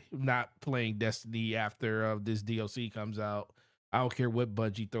 Seriously, not playing Destiny after this DLC comes out. I don't care what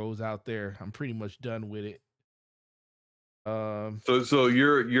Bungie throws out there. I'm pretty much done with it. Um. so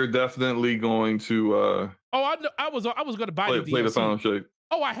you're definitely going to Oh, I know. I was going to buy the play the DLC. final shape.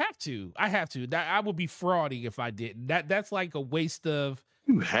 Oh, I have to. I have to. That I would be frauding if I didn't. That's like a waste of.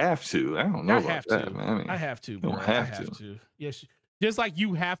 You have to. I don't know I about have that, to. man. I mean, I have to, you bro. don't I have have to. to. Yes. Just like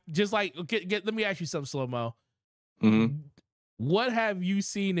you have. Just like let me ask you something, slow mo. Hmm. What have you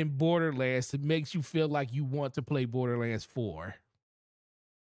seen in Borderlands that makes you feel like you want to play Borderlands 4?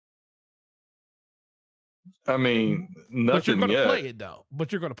 I mean, But you're nothing gonna yet. play it though.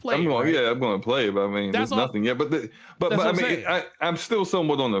 But you're gonna play it, right? I'm going to play it, but I mean, That's there's all. nothing yet. But That's what I I'm mean, saying. I'm still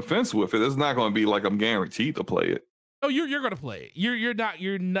somewhat on the fence with it. It's not going to be like I'm guaranteed to play it. Oh, you're gonna play it. You're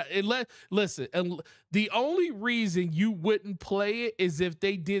not. Listen, the only reason you wouldn't play it is if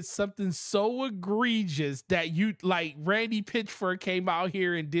they did something so egregious that you like. Randy Pitchford came out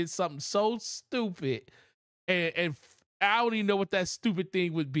here and did something so stupid, and I don't even know what that stupid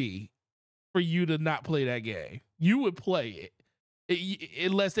thing would be for you to not play that game. You would play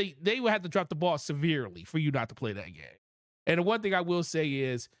unless they would have to drop the ball severely for you not to play that game. And the one thing I will say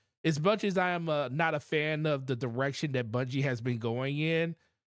is, as much as I am not a fan of the direction that Bungie has been going in,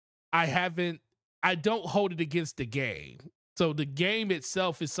 I don't hold it against the game. So the game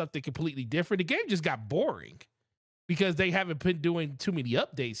itself is something completely different. The game just got boring because they haven't been doing too many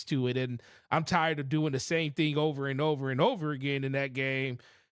updates to it, and I'm tired of doing the same thing over and over and over again in that game.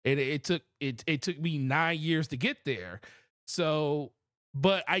 And it took me 9 years to get there. So,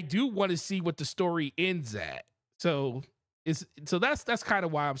 but I do want to see what the story ends at. So that's kind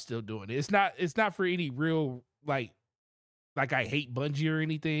of why I'm still doing it. It's not for any real like I hate Bungie or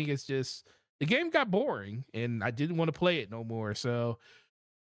anything. It's just the game got boring and I didn't want to play it no more. So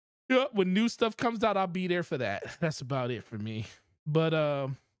Yeah, when new stuff comes out, I'll be there for that. That's about it for me. But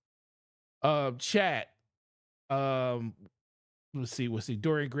chat. Um, let's see.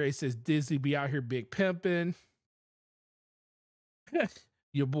 Dorian Gray says Disney be out here big pimping.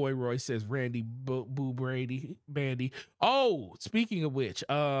 Your boy Roy says Randy Boo Brady Bandy. Oh, speaking of which,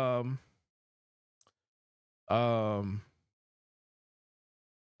 I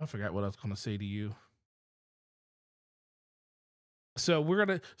forgot what I was gonna say to you. So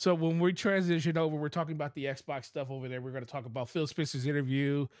when we transition over, we're talking about the Xbox stuff over there. We're gonna talk about Phil Spencer's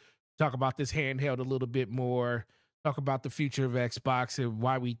interview, talk about this handheld a little bit more, talk about the future of Xbox and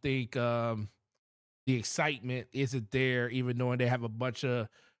why we think the excitement isn't there, even knowing they have a bunch of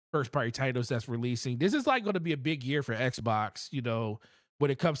first party titles that's releasing. This is like going to be a big year for Xbox, when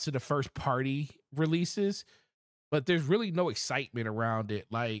it comes to the first party releases, but there's really no excitement around it.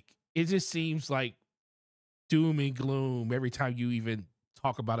 Like, it just seems like doom and gloom every time you even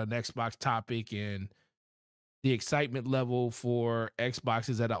talk about an Xbox topic, and the excitement level for Xbox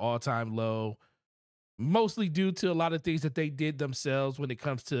is at an all time low, mostly due to a lot of things that they did themselves when it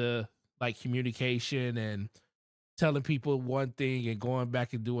comes to like communication and telling people one thing and going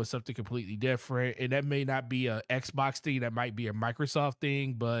back and doing something completely different. And that may not be a Xbox thing, that might be a Microsoft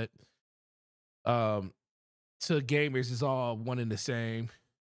thing, but um to gamers it's all one and the same.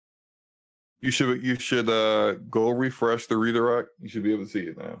 You should go refresh the redirect. You should be able to see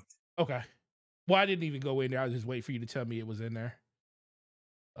it now. Okay. Well, I didn't even go in there. I was just waiting for you to tell me it was in there.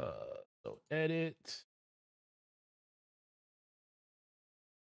 So edit.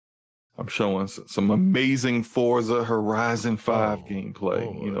 I'm showing some amazing Forza Horizon 5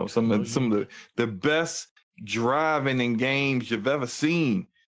 gameplay. Lord. Some of the best driving in games you've ever seen.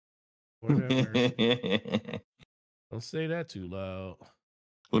 Whatever. Don't say that too loud.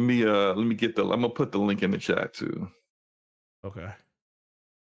 Let me get I'm gonna put the link in the chat too. Okay.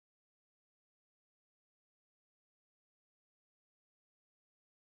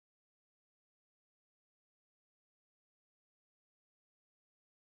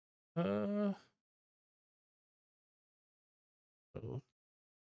 So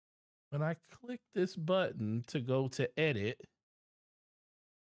when I click this button to go to edit,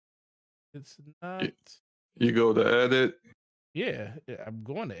 it's not. You go to edit. Yeah, I'm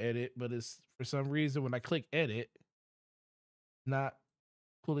going to edit, but it's for some reason when I click edit, not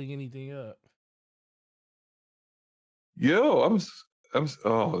pulling anything up. Yo,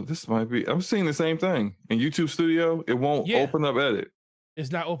 this might be. I'm seeing the same thing in YouTube Studio. It won't open up edit.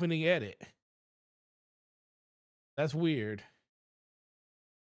 It's not opening edit. That's weird.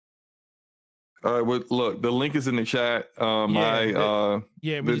 All right, well, look, the link is in the chat. We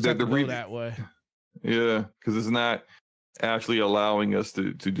just have to go that way. Yeah, because it's not actually allowing us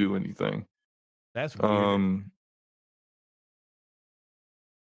to do anything. That's weird.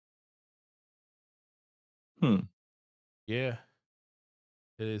 Yeah,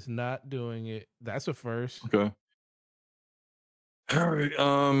 it is not doing it. That's a first. Okay. All right.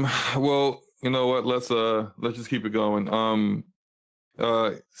 Well, you know what? Let's just keep it going.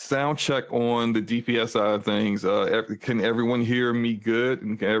 Sound check on the DPS side of things. Can everyone hear me good?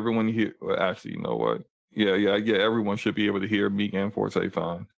 And can everyone hear? Well, actually, you know what? Yeah. Everyone should be able to hear me and Forte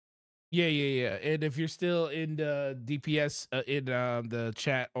fine. Yeah. And if you're still in the DPS in the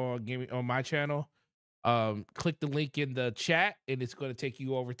chat on my channel, click the link in the chat and it's going to take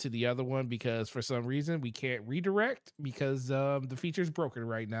you over to the other one, because for some reason we can't redirect because the feature is broken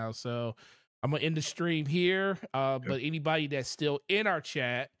right now. So I'm gonna end the stream here. But anybody that's still in our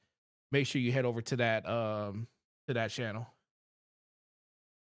chat, make sure you head over to that channel.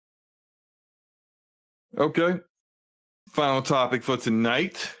 Okay. Final topic for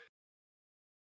tonight.